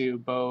specific to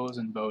bows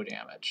and bow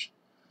damage.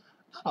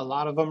 Not a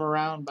lot of them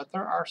around, but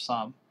there are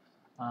some,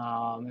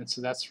 and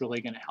so that's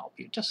really going to help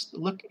you. Just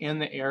look in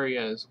the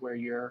areas where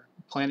you're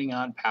planning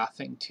on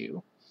pathing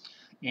to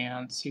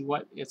and see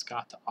what it's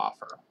got to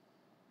offer.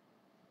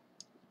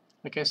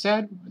 Like I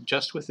said,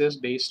 just with this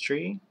base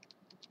tree,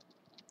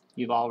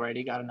 you've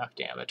already got enough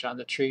damage on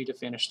the tree to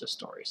finish the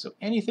story. So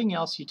anything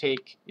else you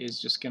take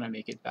is just going to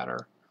make it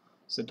better.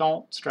 So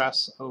don't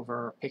stress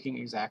over picking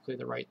exactly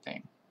the right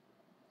thing.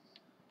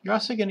 You're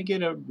also going to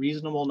get a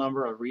reasonable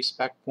number of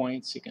respec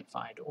points. You can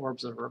find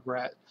Orbs of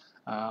Regret.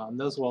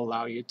 Those will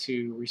allow you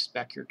to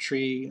respec your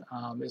tree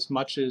as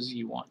much as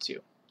you want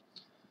to.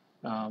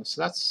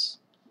 So that's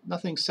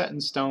nothing set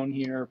in stone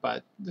here,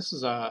 but this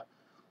is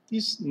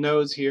these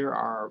nodes here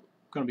are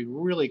going to be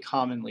really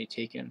commonly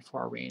taken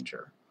for a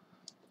ranger.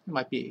 There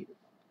might be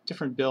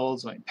different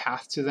builds, might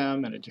path to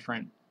them in a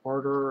different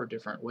order or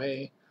different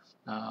way.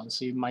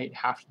 So you might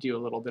have to do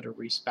a little bit of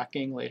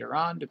respecking later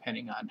on,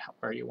 depending on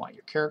where you want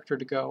your character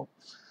to go,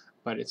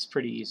 but it's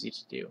pretty easy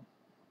to do.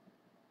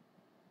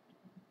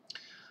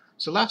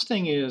 So last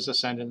thing is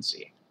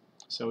Ascendancy.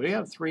 So we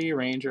have 3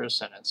 Ranger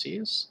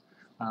Ascendancies.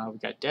 We've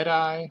got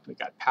Deadeye, we've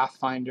got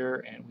Pathfinder,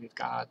 and we've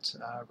got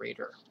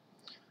Raider.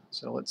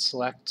 So let's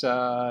select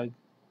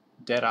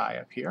Deadeye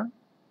up here.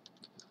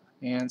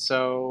 And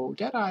so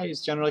Deadeye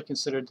is generally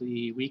considered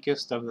the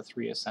weakest of the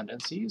 3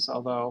 Ascendancies,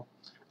 although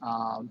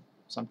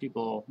some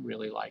people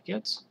really like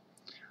it.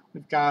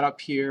 We've got up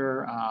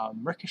here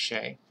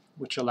Ricochet,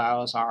 which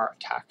allows our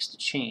attacks to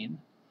chain.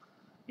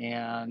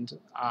 And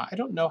I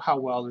don't know how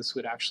well this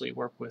would actually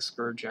work with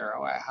Scourge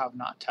Arrow. I have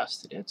not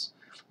tested it.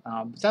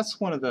 But that's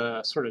one of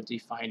the sort of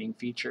defining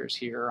features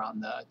here on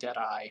the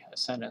Deadeye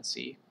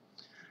Ascendancy.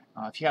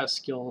 If you have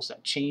skills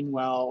that chain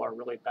well or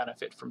really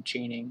benefit from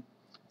chaining,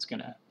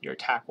 your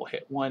attack will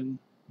hit one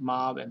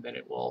mob and then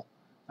it will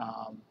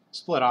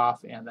split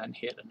off and then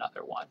hit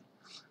another one.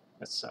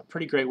 That's a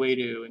pretty great way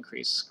to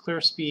increase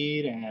clear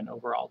speed and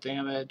overall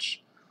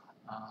damage.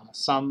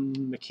 Some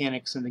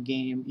mechanics in the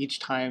game, each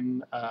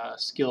time a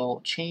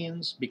skill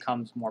chains,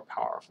 becomes more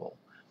powerful.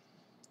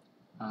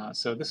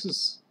 So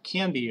this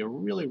can be a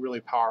really,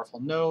 really powerful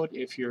node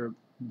if you're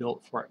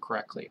built for it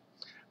correctly.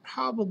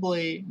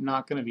 Probably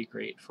not going to be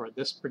great for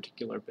this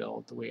particular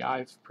build, the way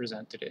I've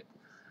presented it.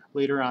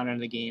 Later on in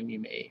the game, you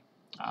may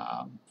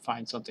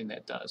find something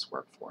that does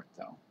work for it,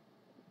 though.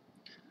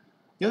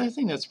 The other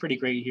thing that's pretty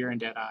great here in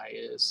Deadeye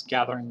is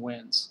Gathering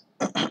Winds,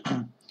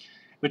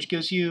 which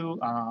gives you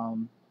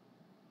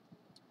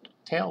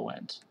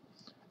Tailwind.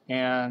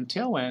 And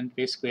Tailwind,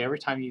 basically every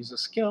time you use a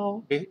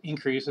skill, it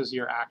increases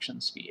your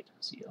action speed.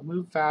 So you'll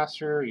move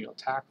faster, you'll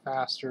attack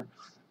faster,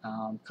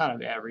 kind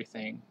of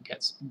everything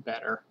gets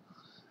better.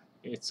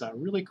 It's a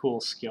really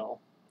cool skill.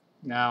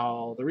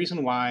 Now, the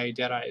reason why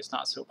Deadeye is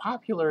not so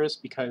popular is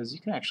because you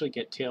can actually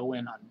get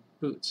Tailwind on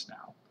boots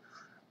now.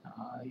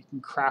 You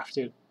can craft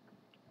it.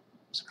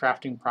 It's a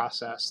crafting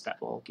process that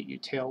will get you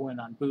Tailwind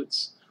on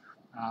boots.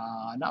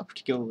 Not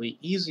particularly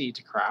easy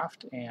to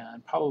craft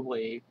and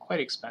probably quite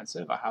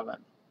expensive. I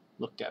haven't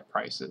looked at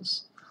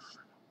prices.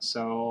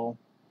 So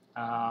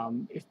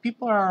if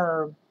people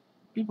are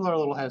a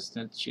little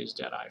hesitant to choose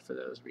Deadeye for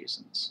those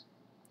reasons.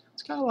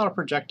 It's got a lot of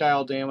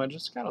projectile damage.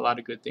 It's got a lot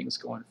of good things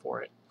going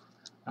for it.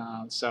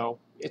 So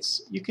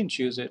you can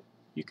choose it.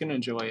 You can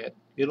enjoy it.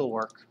 It'll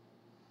work.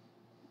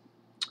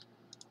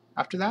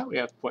 After that, we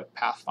have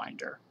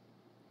Pathfinder.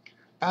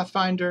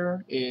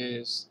 Pathfinder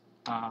has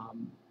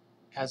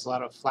a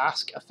lot of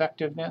flask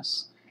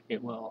effectiveness.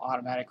 It will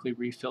automatically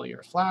refill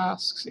your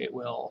flasks. It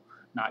will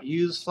not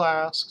use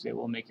flasks. It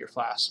will make your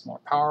flasks more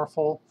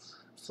powerful.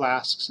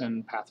 Flasks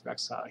in Path of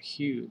Exile are a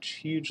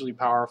hugely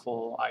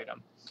powerful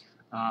item.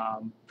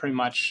 Pretty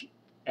much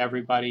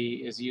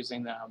everybody is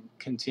using them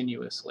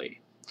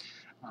continuously.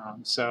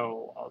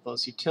 So all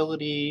those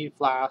utility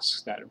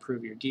flasks that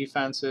improve your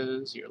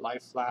defenses, your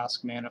life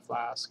flask, mana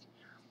flask,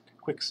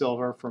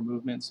 Quicksilver for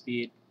movement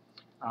speed,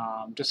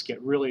 just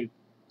get really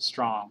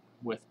strong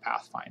with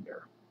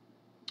Pathfinder.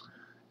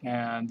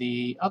 And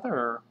the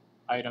other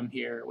item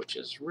here, which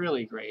is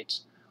really great,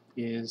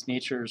 is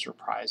Nature's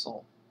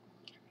Reprisal.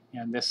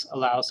 And this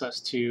allows us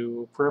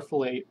to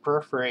perforate,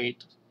 I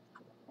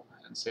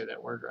didn't say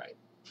that word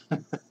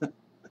right,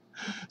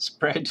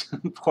 spread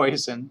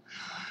poison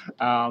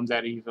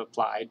that you've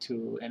applied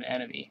to an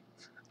enemy.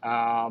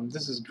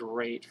 This is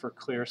great for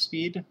clear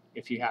speed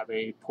if you have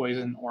a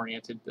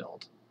poison-oriented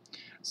build.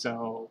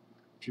 So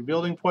if you're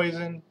building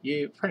poison,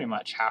 you pretty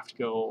much have to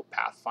go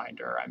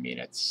Pathfinder. I mean,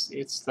 it's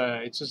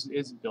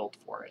built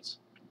for it.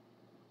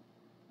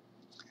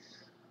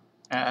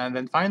 And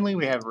then finally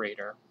we have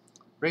Raider.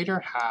 Raider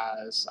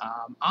has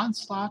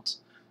Onslaught,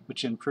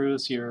 which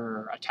improves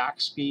your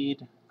attack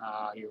speed,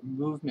 your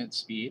movement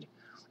speed,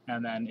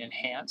 and then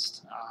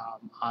enhanced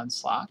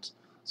Onslaught.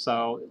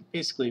 So it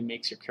basically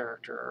makes your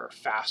character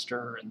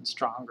faster and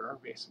stronger,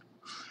 basically.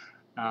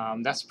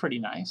 That's pretty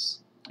nice.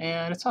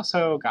 And it's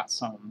also got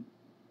some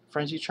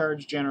Frenzy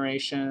Charge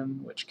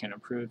generation, which can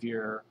improve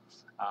your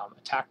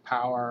attack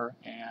power,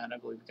 and I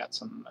believe we've got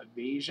some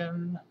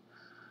evasion.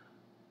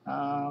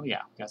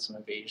 Yeah, got some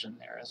evasion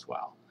there as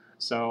well.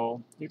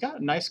 So you've got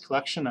a nice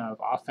collection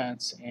of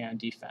offense and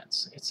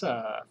defense. It's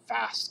a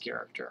fast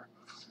character.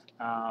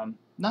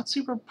 Not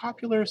super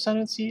popular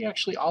Ascendancy.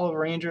 Actually, Olive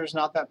Ranger's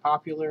not that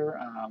popular.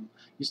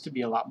 Used to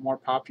be a lot more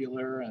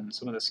popular, and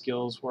some of the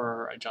skills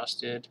were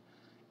adjusted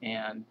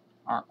and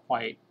aren't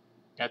quite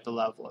at the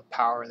level of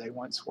power they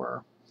once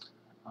were.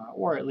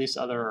 Or at least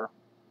other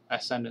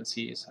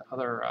Ascendancies,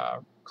 other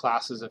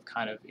classes have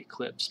kind of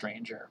eclipsed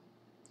Ranger.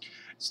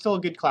 It's still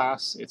a good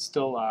class. It's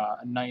still a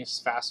nice,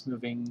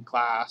 fast-moving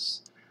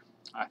class.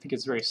 I think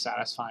it's very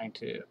satisfying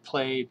to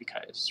play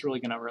because it's really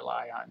going to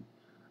rely on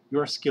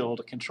your skill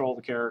to control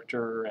the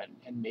character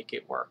and make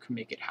it work,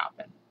 make it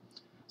happen.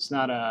 It's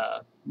not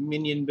a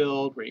minion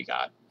build where you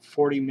got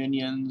 40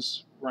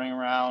 minions running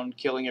around,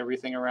 killing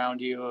everything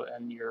around you,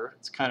 and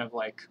it's kind of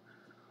like,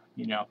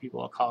 you know,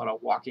 people will call it a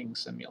walking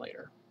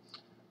simulator.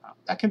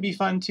 That can be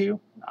fun too.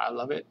 I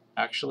love it,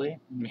 actually,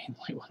 mainly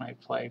when I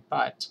play,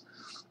 but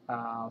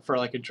for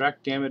like a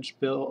direct damage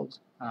build,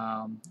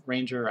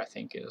 Ranger I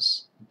think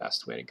is the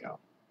best way to go.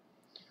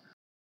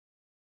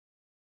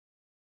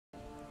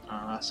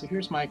 So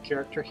here's my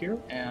character here,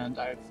 and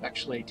I've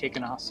actually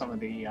taken off some of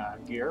the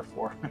gear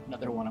for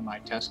another one of my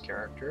test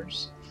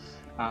characters.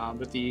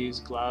 But these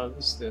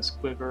gloves, this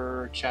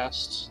quiver,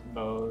 chest,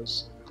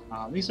 bows,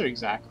 these are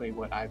exactly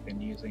what I've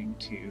been using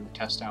to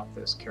test out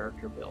this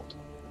character build.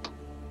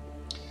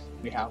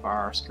 We have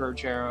our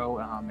Scourge Arrow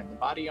in the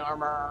body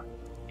armor,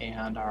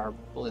 and our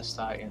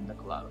Ballista in the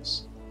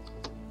gloves.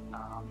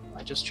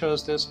 I just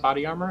chose this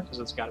body armor because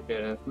it's got a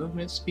bit of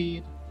movement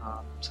speed.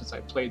 Since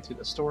I played through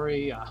the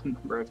story a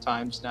number of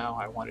times now,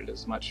 I wanted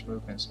as much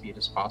movement speed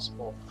as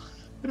possible.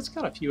 But it's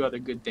got a few other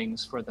good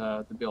things for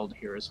the build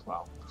here as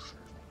well.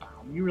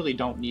 You really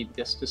don't need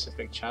this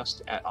specific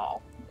chest at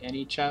all.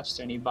 Any chest,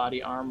 any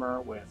body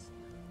armor with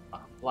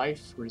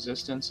life,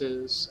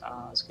 resistances,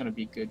 is going to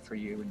be good for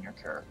you and your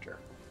character.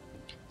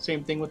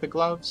 Same thing with the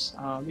gloves.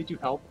 They do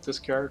help this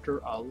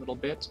character a little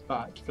bit,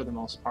 but for the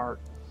most part,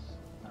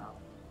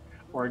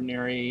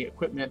 ordinary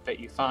equipment that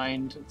you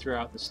find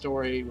throughout the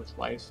story with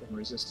life and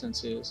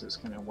resistances is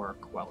going to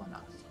work well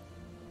enough.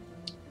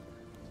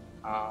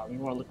 You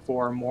want to look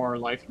for more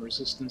life and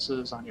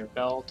resistances on your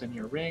belt and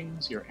your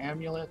rings, your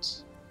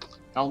amulets,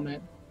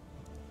 helmet,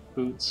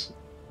 boots.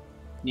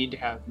 Need to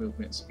have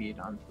movement speed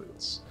on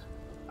boots.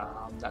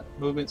 That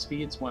movement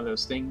speed is one of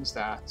those things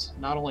that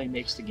not only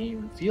makes the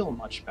game feel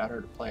much better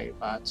to play,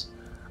 but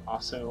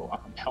also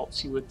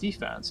helps you with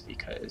defense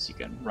because you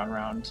can run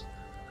around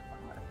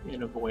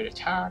and avoid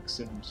attacks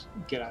and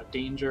get out of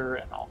danger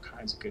and all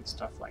kinds of good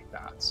stuff like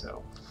that.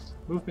 So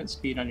movement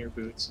speed on your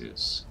boots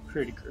is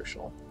pretty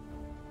crucial.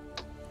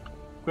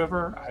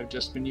 Quiver, I've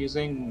just been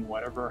using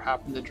whatever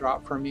happened to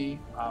drop for me.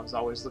 I was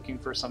always looking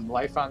for some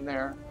life on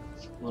there.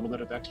 A little bit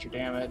of extra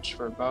damage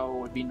for a bow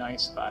would be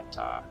nice,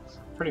 but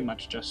pretty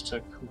much just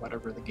took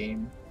whatever the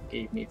game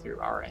gave me through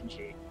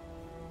RNG.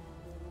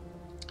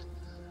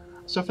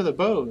 So for the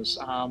bows,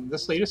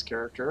 this latest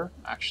character,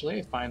 actually,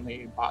 I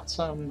finally bought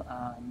some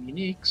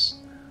uniques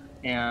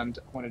and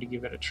wanted to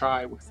give it a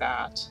try with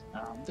that.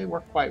 They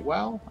work quite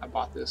well. I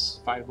bought this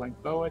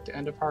 5-link bow at the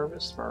end of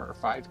Harvest for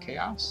 5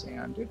 chaos,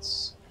 and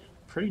it's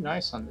pretty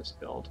nice on this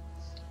build.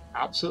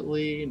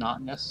 Absolutely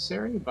not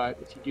necessary, but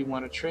if you do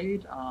want to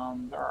trade,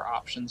 there are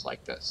options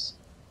like this.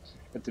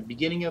 At the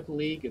beginning of the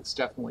league, it's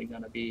definitely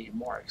going to be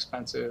more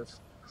expensive.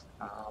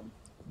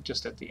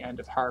 Just at the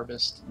end of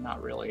Harvest,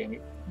 not really any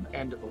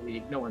end of the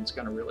league, no one's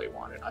going to really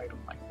want an item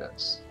like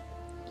this.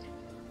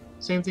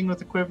 Same thing with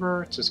the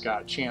quiver, it's just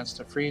got a chance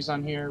to freeze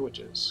on here, which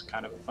is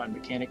kind of a fun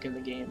mechanic in the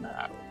game.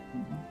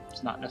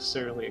 It's not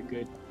necessarily a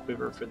good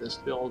quiver for this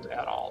build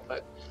at all,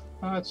 but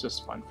it's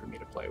just fun for me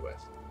to play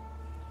with.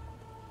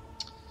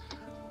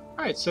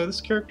 Alright, so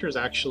this character is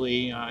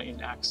actually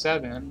in Act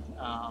 7.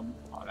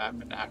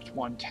 I'm in Act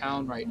 1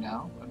 Town right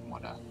now. I don't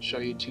want to show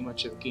you too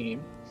much of the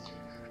game.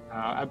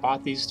 I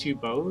bought these 2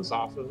 bows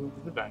off of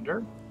the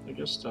vendor, They're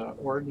just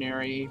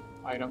ordinary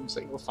items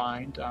that you'll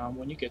find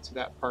when you get to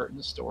that part in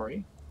the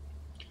story.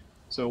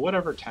 So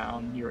whatever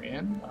town you're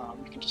in,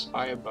 you can just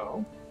buy a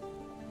bow.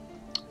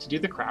 To do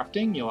the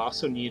crafting, you'll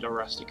also need a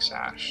rustic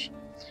sash.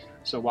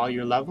 So while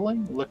you're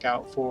leveling, look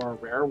out for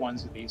rare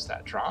ones of these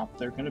that drop.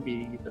 They're going to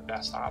be the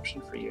best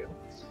option for you.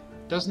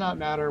 It does not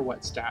matter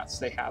what stats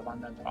they have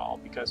on them at all,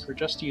 because we're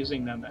just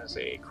using them as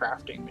a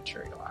crafting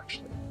material,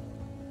 actually.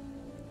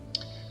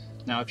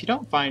 Now, if you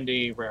don't find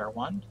a rare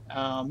one,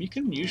 you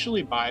can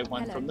usually buy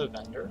one from the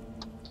vendor.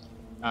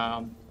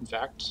 In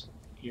fact,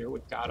 here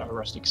we've got a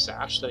rustic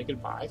sash that I can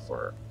buy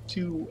for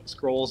 2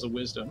 scrolls of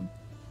wisdom.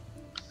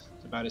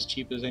 It's about as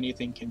cheap as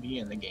anything can be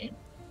in the game.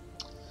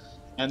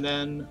 And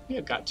then we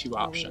have got 2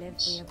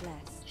 options.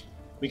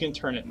 We can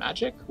turn it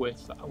magic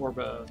with Orb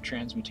of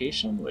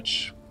Transmutation,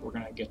 which we're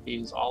going to get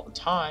these all the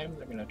time.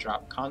 They're going to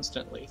drop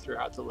constantly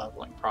throughout the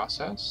leveling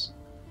process.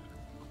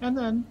 And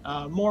then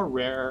more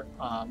rare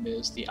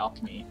is the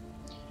alchemy.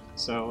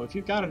 So if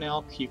you've got an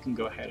elk, you can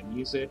go ahead and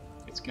use it.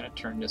 It's going to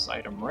turn this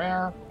item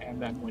rare,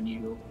 and then when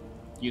you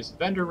use the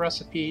vendor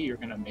recipe, you're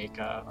going to make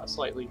a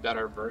slightly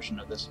better version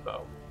of this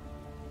bow.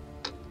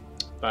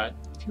 But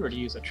if you were to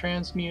use a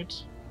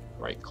transmute,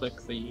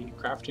 right-click the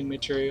crafting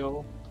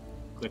material,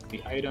 click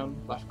the item,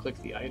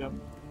 left-click the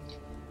item.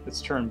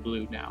 It's turned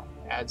blue now.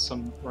 Add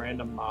some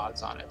random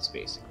mods on it,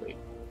 basically.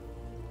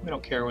 We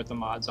don't care what the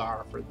mods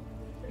are for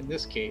in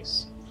this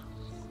case.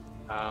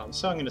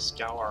 So I'm going to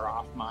scour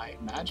off my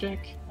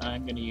magic, and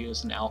I'm going to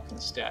use an elk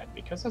instead,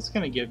 because that's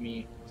going to give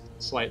me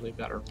a slightly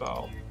better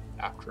bow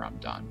after I'm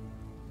done.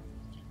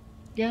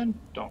 Again,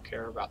 don't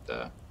care about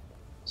the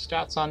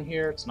stats on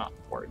here, it's not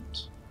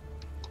important.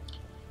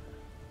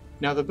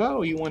 Now the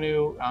bow, you want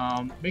to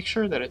make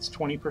sure that it's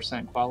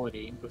 20%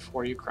 quality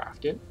before you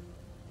craft it.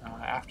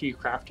 After you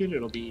craft it,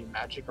 it'll be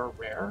magic or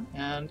rare,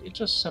 and it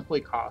just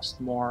simply costs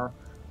more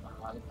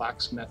the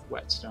blacksmith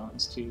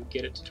whetstones to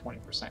get it to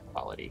 20%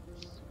 quality.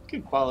 You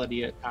can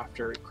quality it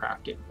after you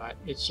craft it, but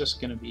it's just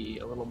going to be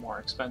a little more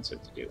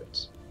expensive to do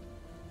it.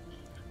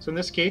 So in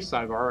this case,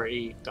 I've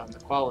already done the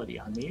quality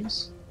on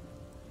these,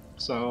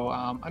 so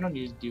I don't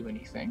need to do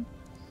anything.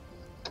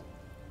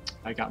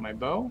 I got my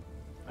bow,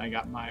 I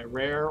got my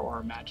rare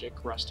or magic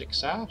rustic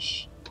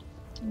sash.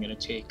 I'm going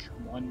to take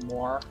 1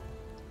 more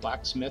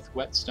blacksmith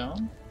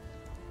whetstone.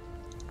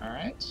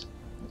 Alright,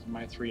 those are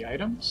my 3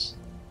 items.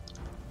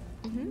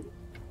 I'm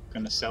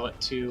going to sell it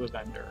to a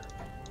vendor.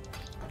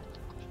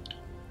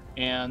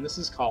 And this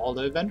is called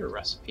a vendor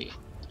recipe.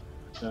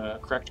 The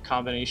correct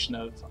combination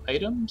of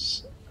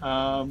items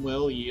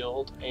will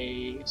yield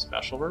a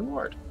special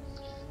reward.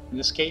 In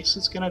this case,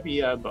 it's going to be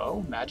a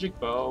bow, magic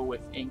bow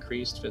with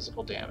increased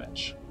physical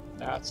damage.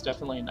 That's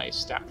definitely a nice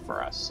stat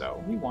for us,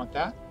 so we want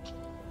that.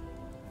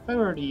 If I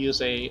were to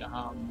use a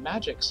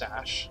magic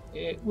sash,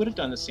 it would have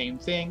done the same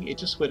thing, it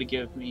just would have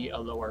given me a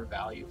lower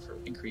value for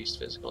increased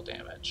physical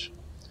damage.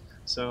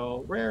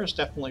 So rare is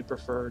definitely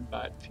preferred,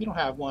 but if you don't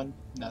have one,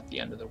 not the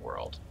end of the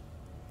world.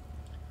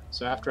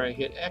 So after I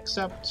hit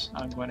accept,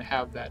 I'm going to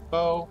have that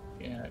bow,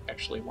 and it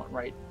actually went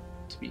right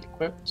to be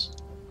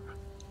equipped.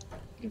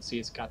 You can see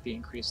it's got the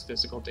increased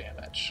physical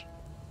damage.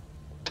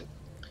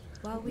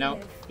 Now,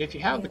 if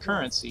you have the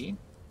currency,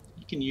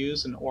 you can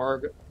use an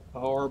orb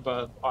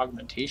of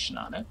augmentation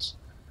on it.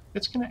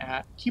 It's going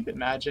to keep it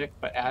magic,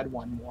 but add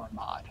 1 more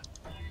mod.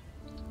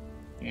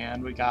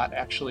 And we got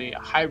actually a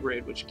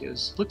hybrid, which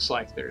looks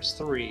like there's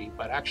 3,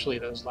 but actually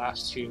those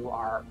last 2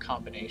 are a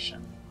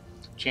combination.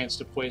 Chance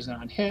to poison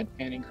on hit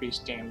and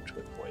increased damage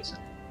with poison.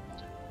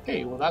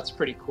 Hey, well that's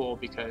pretty cool,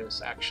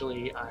 because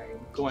actually I'm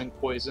going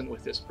poison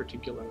with this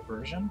particular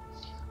version,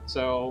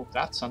 so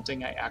that's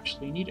something I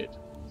actually needed.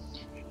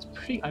 It's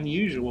pretty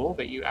unusual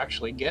that you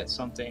actually get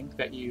something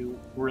that you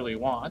really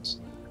want,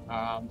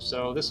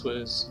 so this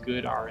was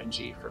good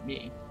RNG for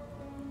me.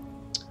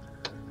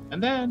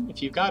 And then,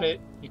 if you've got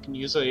it, you can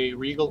use a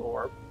Regal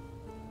Orb.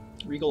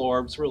 Regal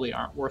Orbs really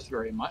aren't worth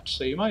very much,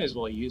 so you might as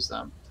well use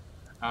them.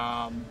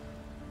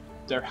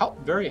 They're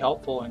very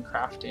helpful in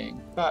crafting,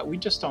 but we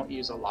just don't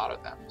use a lot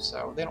of them,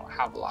 so they don't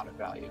have a lot of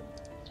value.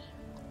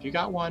 If you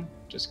got one,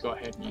 just go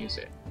ahead and use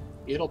it.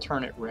 It'll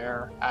turn it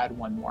rare, add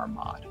 1 more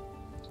mod.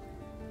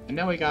 And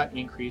now we got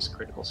increased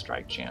critical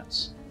strike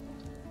chance.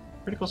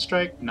 Critical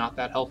strike, not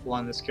that helpful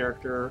on this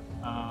character,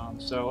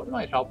 so it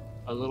might help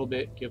a little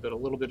bit, give it a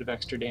little bit of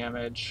extra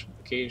damage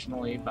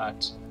occasionally,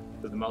 but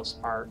for the most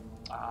part,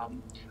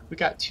 we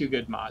got 2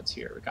 good mods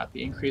here. We got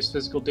the increased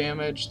physical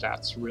damage,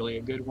 that's really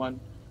a good one.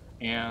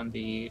 And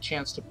the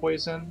chance to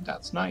poison,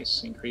 that's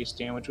nice. Increased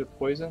damage with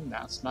poison,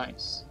 that's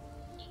nice.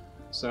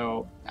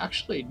 So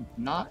actually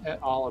not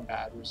at all a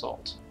bad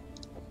result.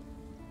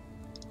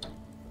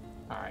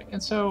 Alright,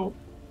 and so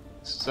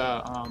this is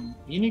a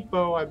unique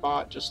bow I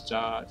bought just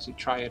to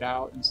try it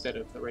out instead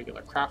of the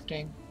regular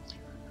crafting.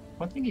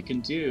 One thing you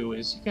can do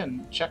is you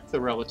can check the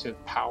relative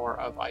power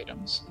of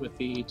items with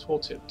the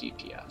tooltip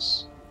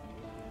DPS.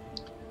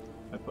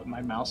 I put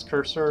my mouse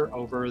cursor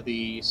over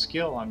the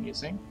skill I'm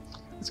using.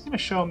 It's going to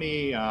show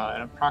me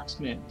an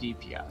approximate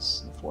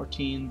DPS,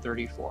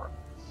 1434.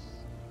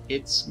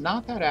 It's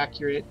not that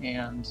accurate,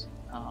 and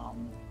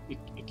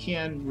it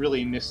can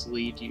really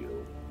mislead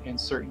you in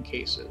certain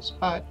cases,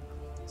 but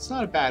it's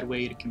not a bad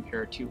way to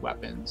compare two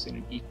weapons in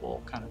an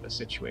equal kind of a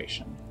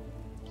situation.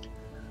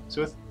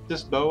 So with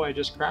this bow I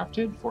just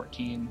crafted,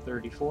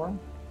 1434,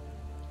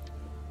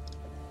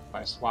 if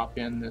I swap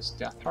in this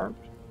Death Harp,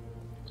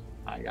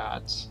 I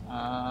got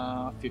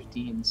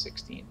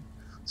 1516.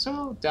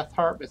 So Death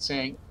Harp, it's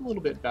saying a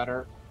little bit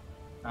better.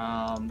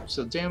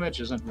 So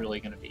damage isn't really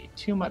going to be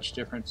too much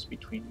difference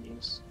between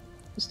these.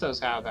 This does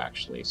have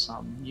actually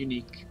some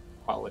unique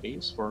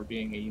qualities for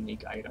being a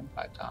unique item,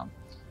 but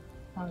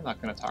I'm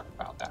not going to talk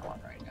about that one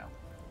right now.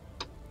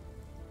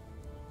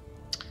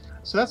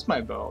 So that's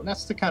my bow, and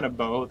that's the kind of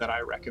bow that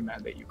I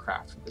recommend that you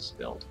craft for this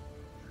build.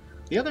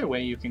 The other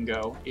way you can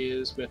go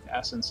is with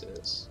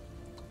essences.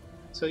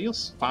 So you'll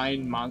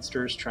find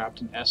monsters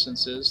trapped in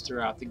essences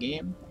throughout the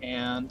game,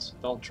 and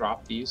they'll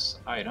drop these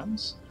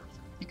items.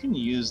 You can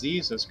use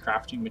these as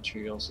crafting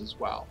materials as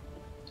well.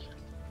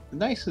 The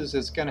nice is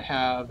it's going to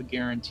have a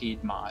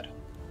guaranteed mod.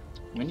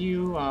 When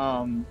you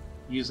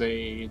use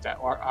that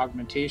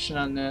augmentation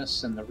on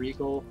this and the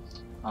regal,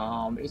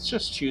 it's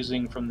just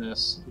choosing from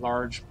this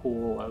large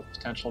pool of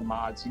potential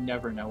mods. You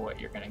never know what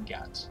you're going to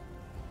get.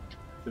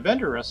 The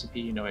vendor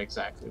recipe, you know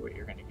exactly what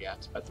you're going to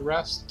get, but the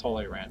rest,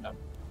 totally random.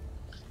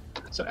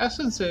 So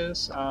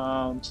essences,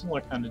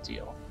 similar kind of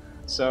deal.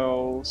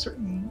 So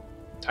certain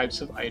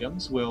types of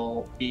items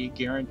will be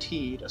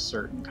guaranteed a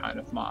certain kind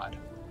of mod.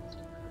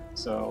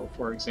 So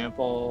for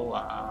example,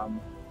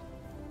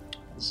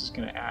 this is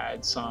going to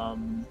add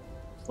some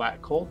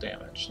flat cold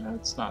damage.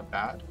 That's not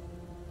bad.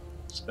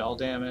 Spell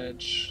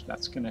damage,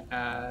 that's going to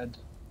add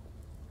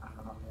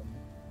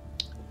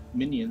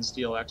minions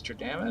deal extra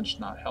damage,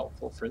 not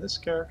helpful for this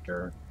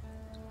character.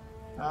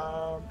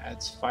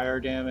 Adds fire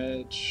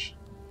damage,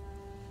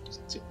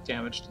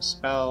 damage to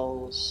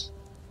spells. I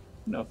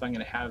don't know if I'm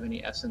going to have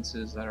any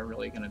essences that are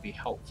really going to be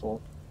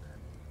helpful.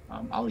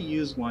 I'll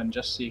use one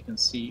just so you can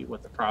see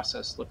what the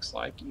process looks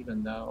like,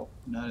 even though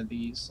none of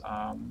these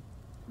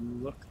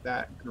look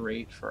that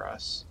great for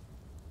us.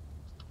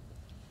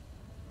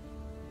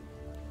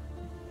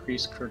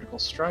 Increased critical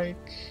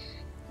strike.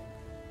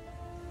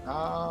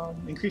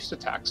 Increased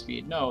attack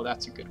speed. No,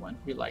 that's a good one.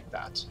 We like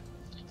that.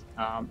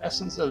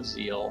 Essence of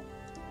Zeal.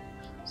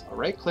 So I'll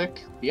right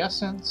click the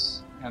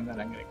essence, and then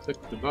I'm going to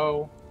click the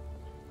bow.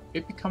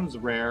 It becomes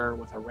rare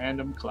with a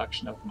random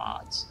collection of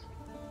mods.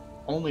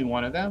 Only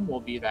one of them will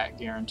be that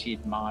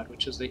guaranteed mod,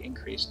 which is the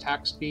increased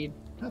attack speed.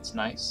 That's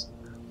nice.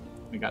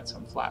 We got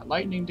some flat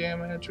lightning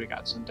damage, we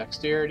got some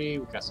dexterity,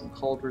 we got some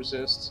cold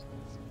resist.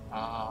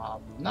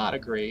 Not a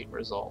great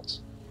result,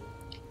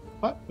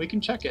 but we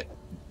can check it.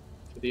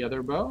 For the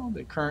other bow,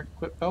 the current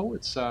equipped bow,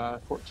 it's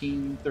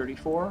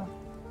 1434.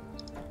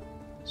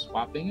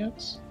 Swapping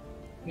it,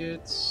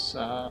 it's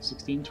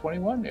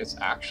 1621. It's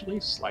actually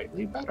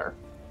slightly better.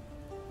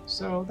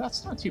 So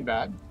that's not too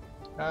bad.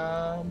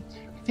 I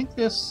think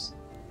there's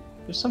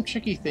some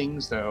tricky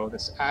things though.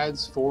 This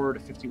adds 4 to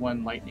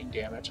 51 lightning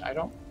damage. I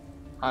don't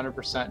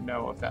 100%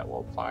 know if that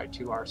will apply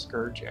to our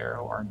Scourge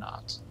arrow or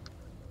not.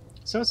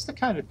 So it's the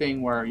kind of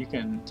thing where you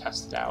can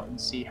test it out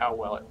and see how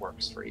well it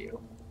works for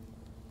you.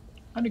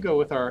 I'm going to go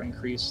with our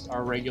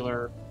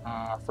regular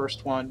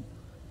first one.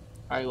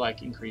 I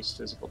like increased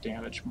physical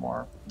damage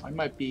more. I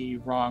might be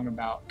wrong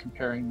about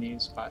comparing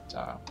these, but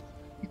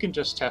you can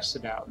just test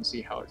it out and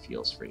see how it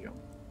feels for you.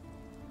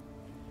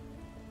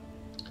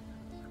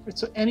 Right,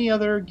 so any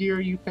other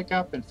gear you pick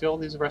up and fill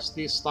the rest of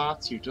these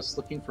slots, you're just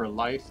looking for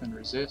life and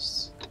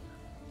resists.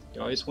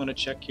 You always want to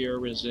check your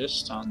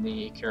resist on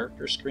the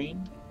character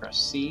screen.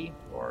 Press C,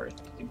 or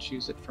you can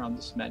choose it from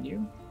this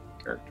menu,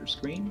 character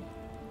screen.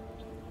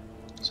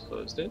 Just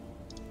closed it.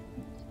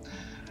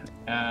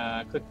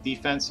 Click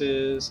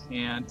defenses,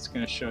 and it's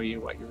going to show you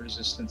what your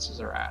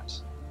resistances are at.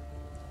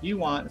 You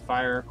want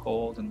fire,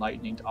 cold, and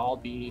lightning to all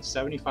be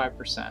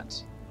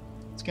 75%.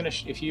 It's going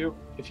to,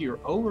 if you're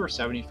over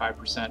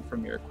 75%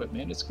 from your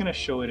equipment, it's going to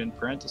show it in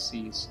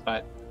parentheses,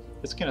 but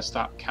it's going to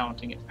stop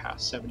counting it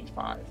past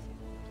 75.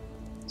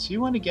 So you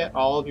want to get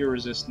all of your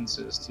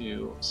resistances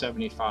to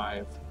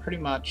 75, pretty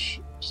much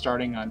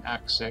starting on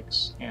Act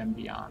 6 and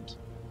beyond.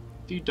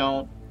 If you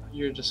don't,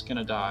 you're just going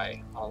to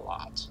die a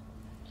lot.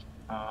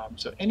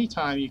 So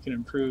anytime you can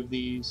improve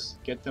these,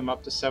 get them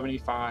up to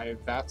 75,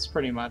 that's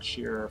pretty much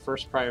your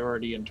first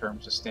priority in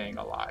terms of staying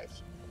alive.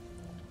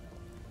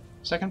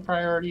 Second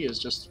priority is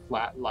just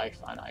flat life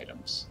on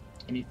items.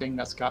 Anything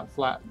that's got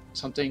flat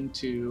something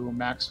to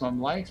maximum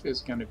life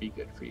is going to be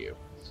good for you.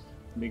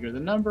 The bigger the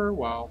number,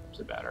 well,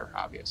 the better,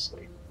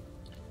 obviously.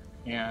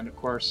 And of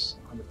course,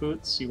 on the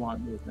boots, you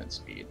want movement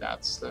speed.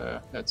 That's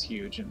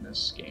huge in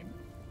this game.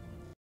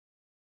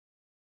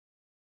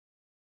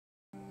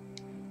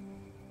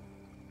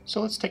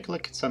 So let's take a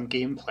look at some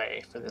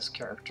gameplay for this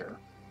character.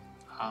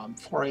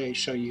 Before I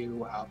show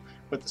you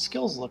what the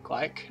skills look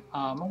like,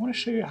 I want to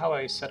show you how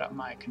I set up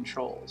my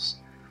controls.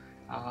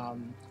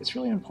 It's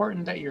really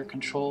important that your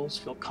controls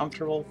feel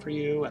comfortable for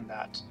you and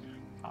that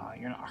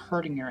you're not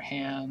hurting your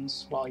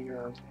hands while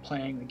you're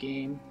playing the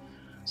game.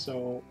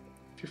 So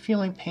if if you're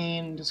feeling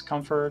pain,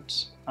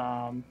 discomfort,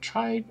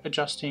 try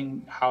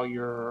adjusting how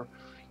you're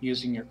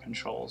using your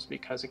controls,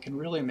 because it can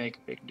really make a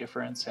big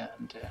difference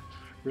and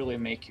really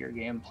make your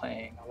game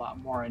playing a lot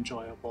more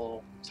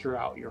enjoyable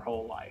throughout your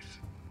whole life.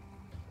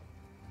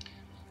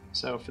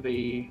 So for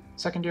the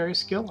secondary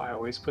skill, I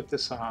always put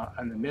this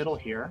in the middle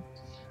here.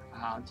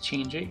 To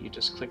change it, you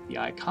just click the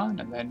icon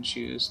and then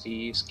choose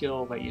the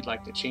skill that you'd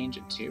like to change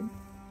it to.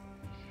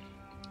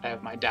 I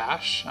have my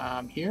dash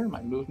here,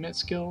 my movement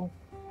skill,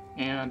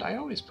 and I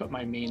always put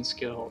my main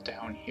skill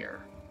down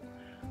here.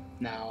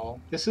 Now,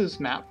 this is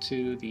mapped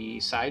to the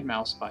side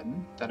mouse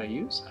button that I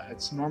use.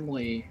 It's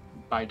normally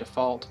by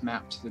default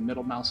mapped to the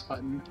middle mouse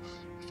button.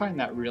 I find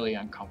that really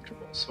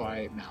uncomfortable, so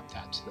I map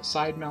that to the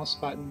side mouse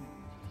button.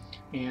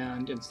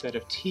 And instead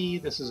of T,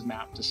 this is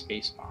mapped to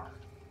spacebar.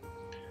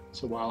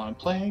 So while I'm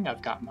playing,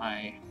 I've got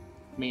my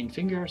main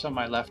fingers on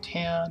my left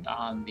hand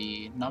on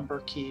the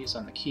number keys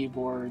on the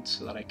keyboard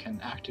so that I can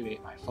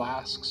activate my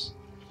flasks.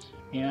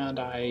 And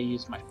I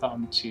use my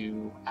thumb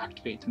to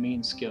activate the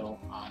main skill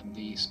on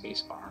the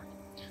spacebar.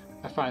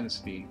 I find this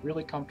to be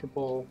really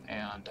comfortable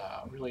and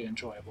a really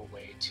enjoyable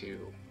way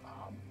to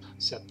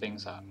set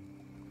things up.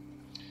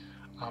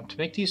 To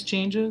make these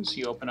changes,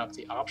 you open up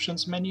the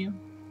Options menu,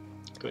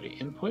 go to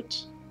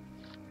Input.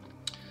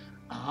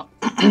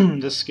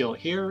 This skill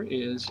here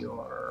is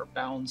your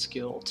bound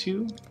skill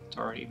 2. It's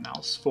already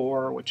mouse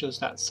 4, which is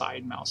that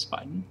side mouse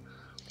button.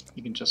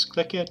 You can just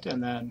click it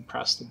and then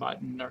press the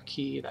button or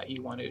key that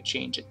you want to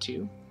change it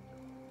to.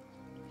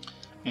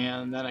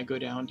 And then I go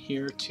down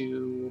here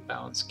to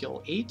bound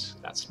skill 8.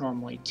 That's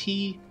normally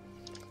T,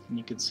 and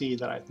you can see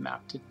that I've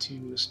mapped it to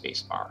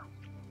spacebar.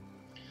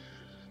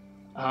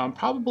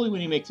 Probably when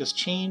you make this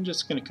change,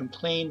 it's going to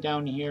complain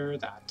down here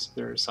that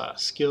there's a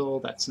skill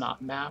that's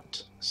not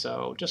mapped,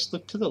 so just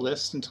look to the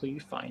list until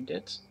you find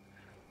it.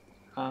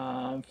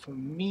 For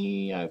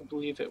me, I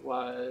believe it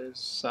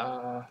was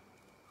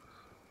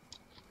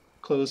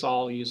Close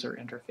All User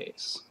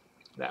Interface.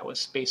 That was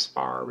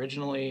spacebar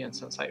originally, and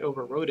since I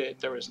overwrote it,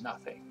 there was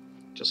nothing.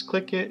 Just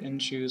click it and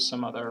choose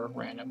some other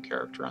random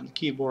character on the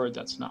keyboard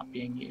that's not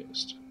being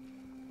used.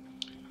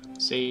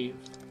 Save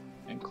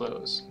and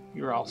close.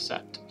 You're all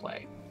set to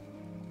play.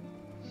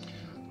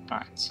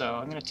 Alright, so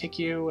I'm going to take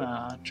you,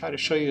 try to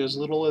show you as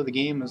little of the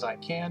game as I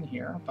can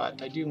here,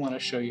 but I do want to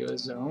show you a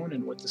zone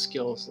and what the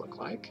skills look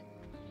like.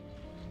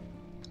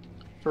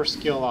 First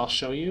skill I'll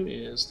show you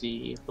is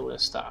the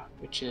Ballista,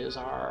 which is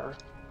our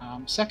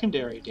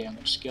secondary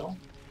damage skill.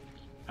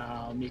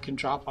 You can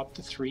drop up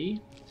to 3.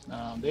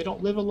 They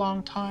don't live a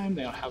long time,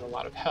 they don't have a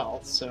lot of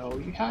health, so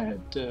you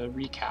have to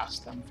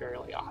recast them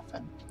fairly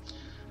often.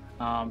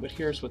 But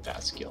here's what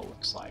that skill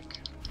looks like.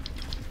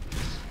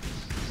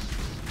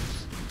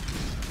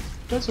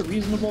 It does a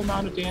reasonable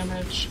amount of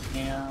damage,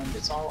 and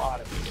it's all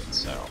automated,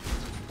 so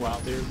while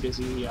they're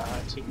busy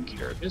taking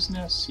care of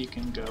business, you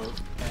can go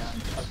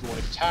and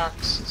avoid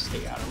attacks,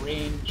 stay out of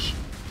range,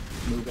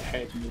 move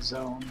ahead in the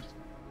zone.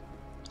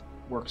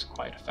 Works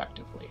quite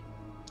effectively.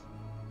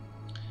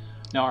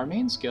 Now our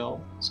main skill,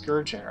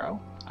 Scourge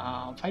Arrow,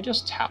 if I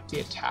just tap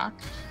the attack,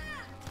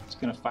 it's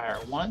going to fire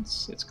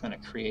once. It's going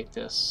to create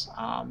this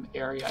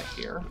area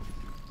here.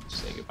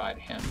 Say goodbye to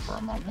him for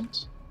a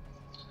moment.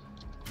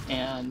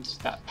 And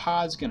that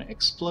pod's going to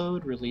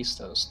explode, release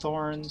those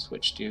thorns,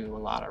 which do a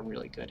lot of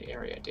really good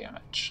area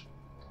damage.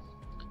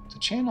 It's a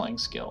channeling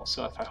skill,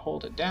 so if I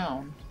hold it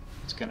down,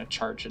 it's going to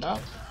charge it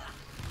up,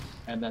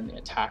 and then the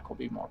attack will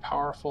be more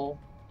powerful.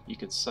 You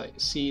could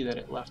see that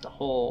it left a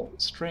whole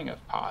string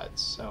of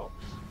pods, so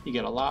you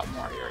get a lot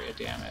more area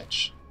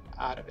damage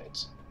out of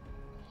it.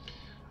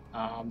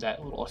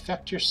 That little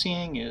effect you're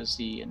seeing is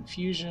the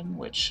infusion,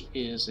 which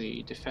is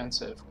a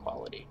defensive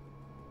quality.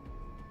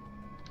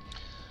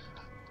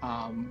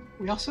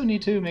 We also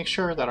need to make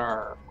sure that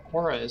our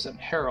auras and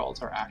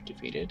heralds are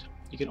activated.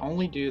 You can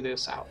only do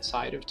this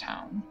outside of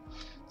town,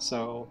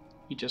 so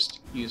you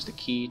just use the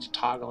key to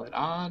toggle it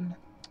on,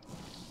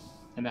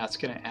 and that's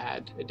going to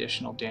add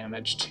additional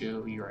damage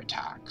to your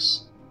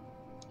attacks.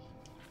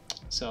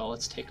 So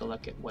let's take a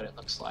look at what it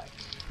looks like.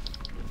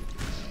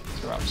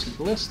 Throw up some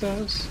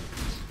ballistas.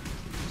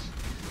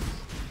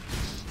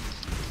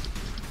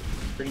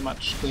 Pretty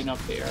much clean up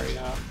the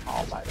area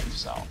all by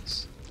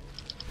themselves.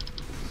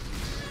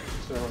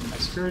 Throw in my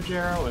Scourge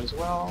Arrow as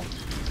well.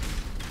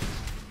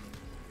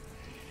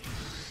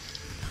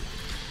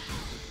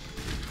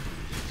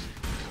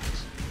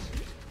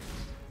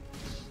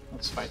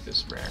 Let's fight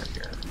this rare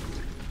here.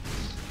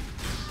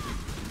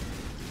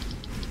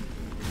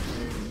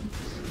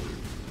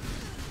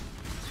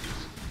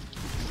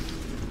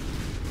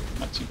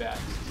 Not too bad.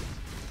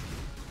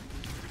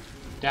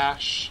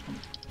 Dash.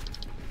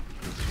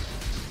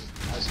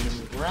 Allows you to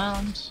move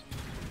around.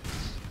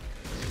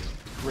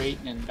 Great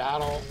in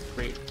battle,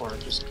 great for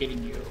just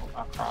getting you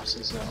across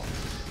the zone.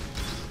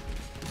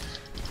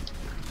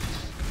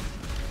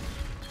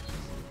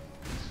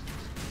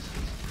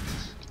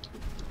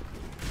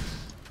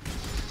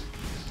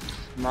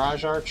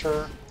 Mirage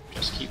Archer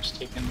just keeps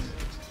taking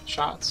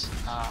shots.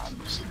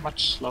 It's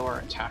much slower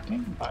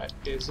attacking, but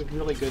is a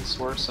really good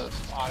source of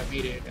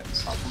automated and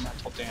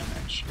supplemental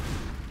damage.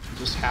 You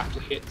just have to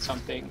hit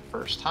something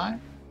first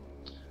time,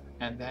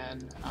 and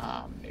then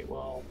it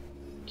will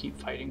keep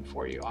fighting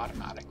for you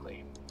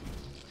automatically.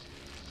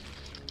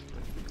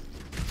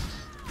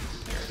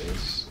 There it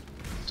is.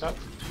 It's up.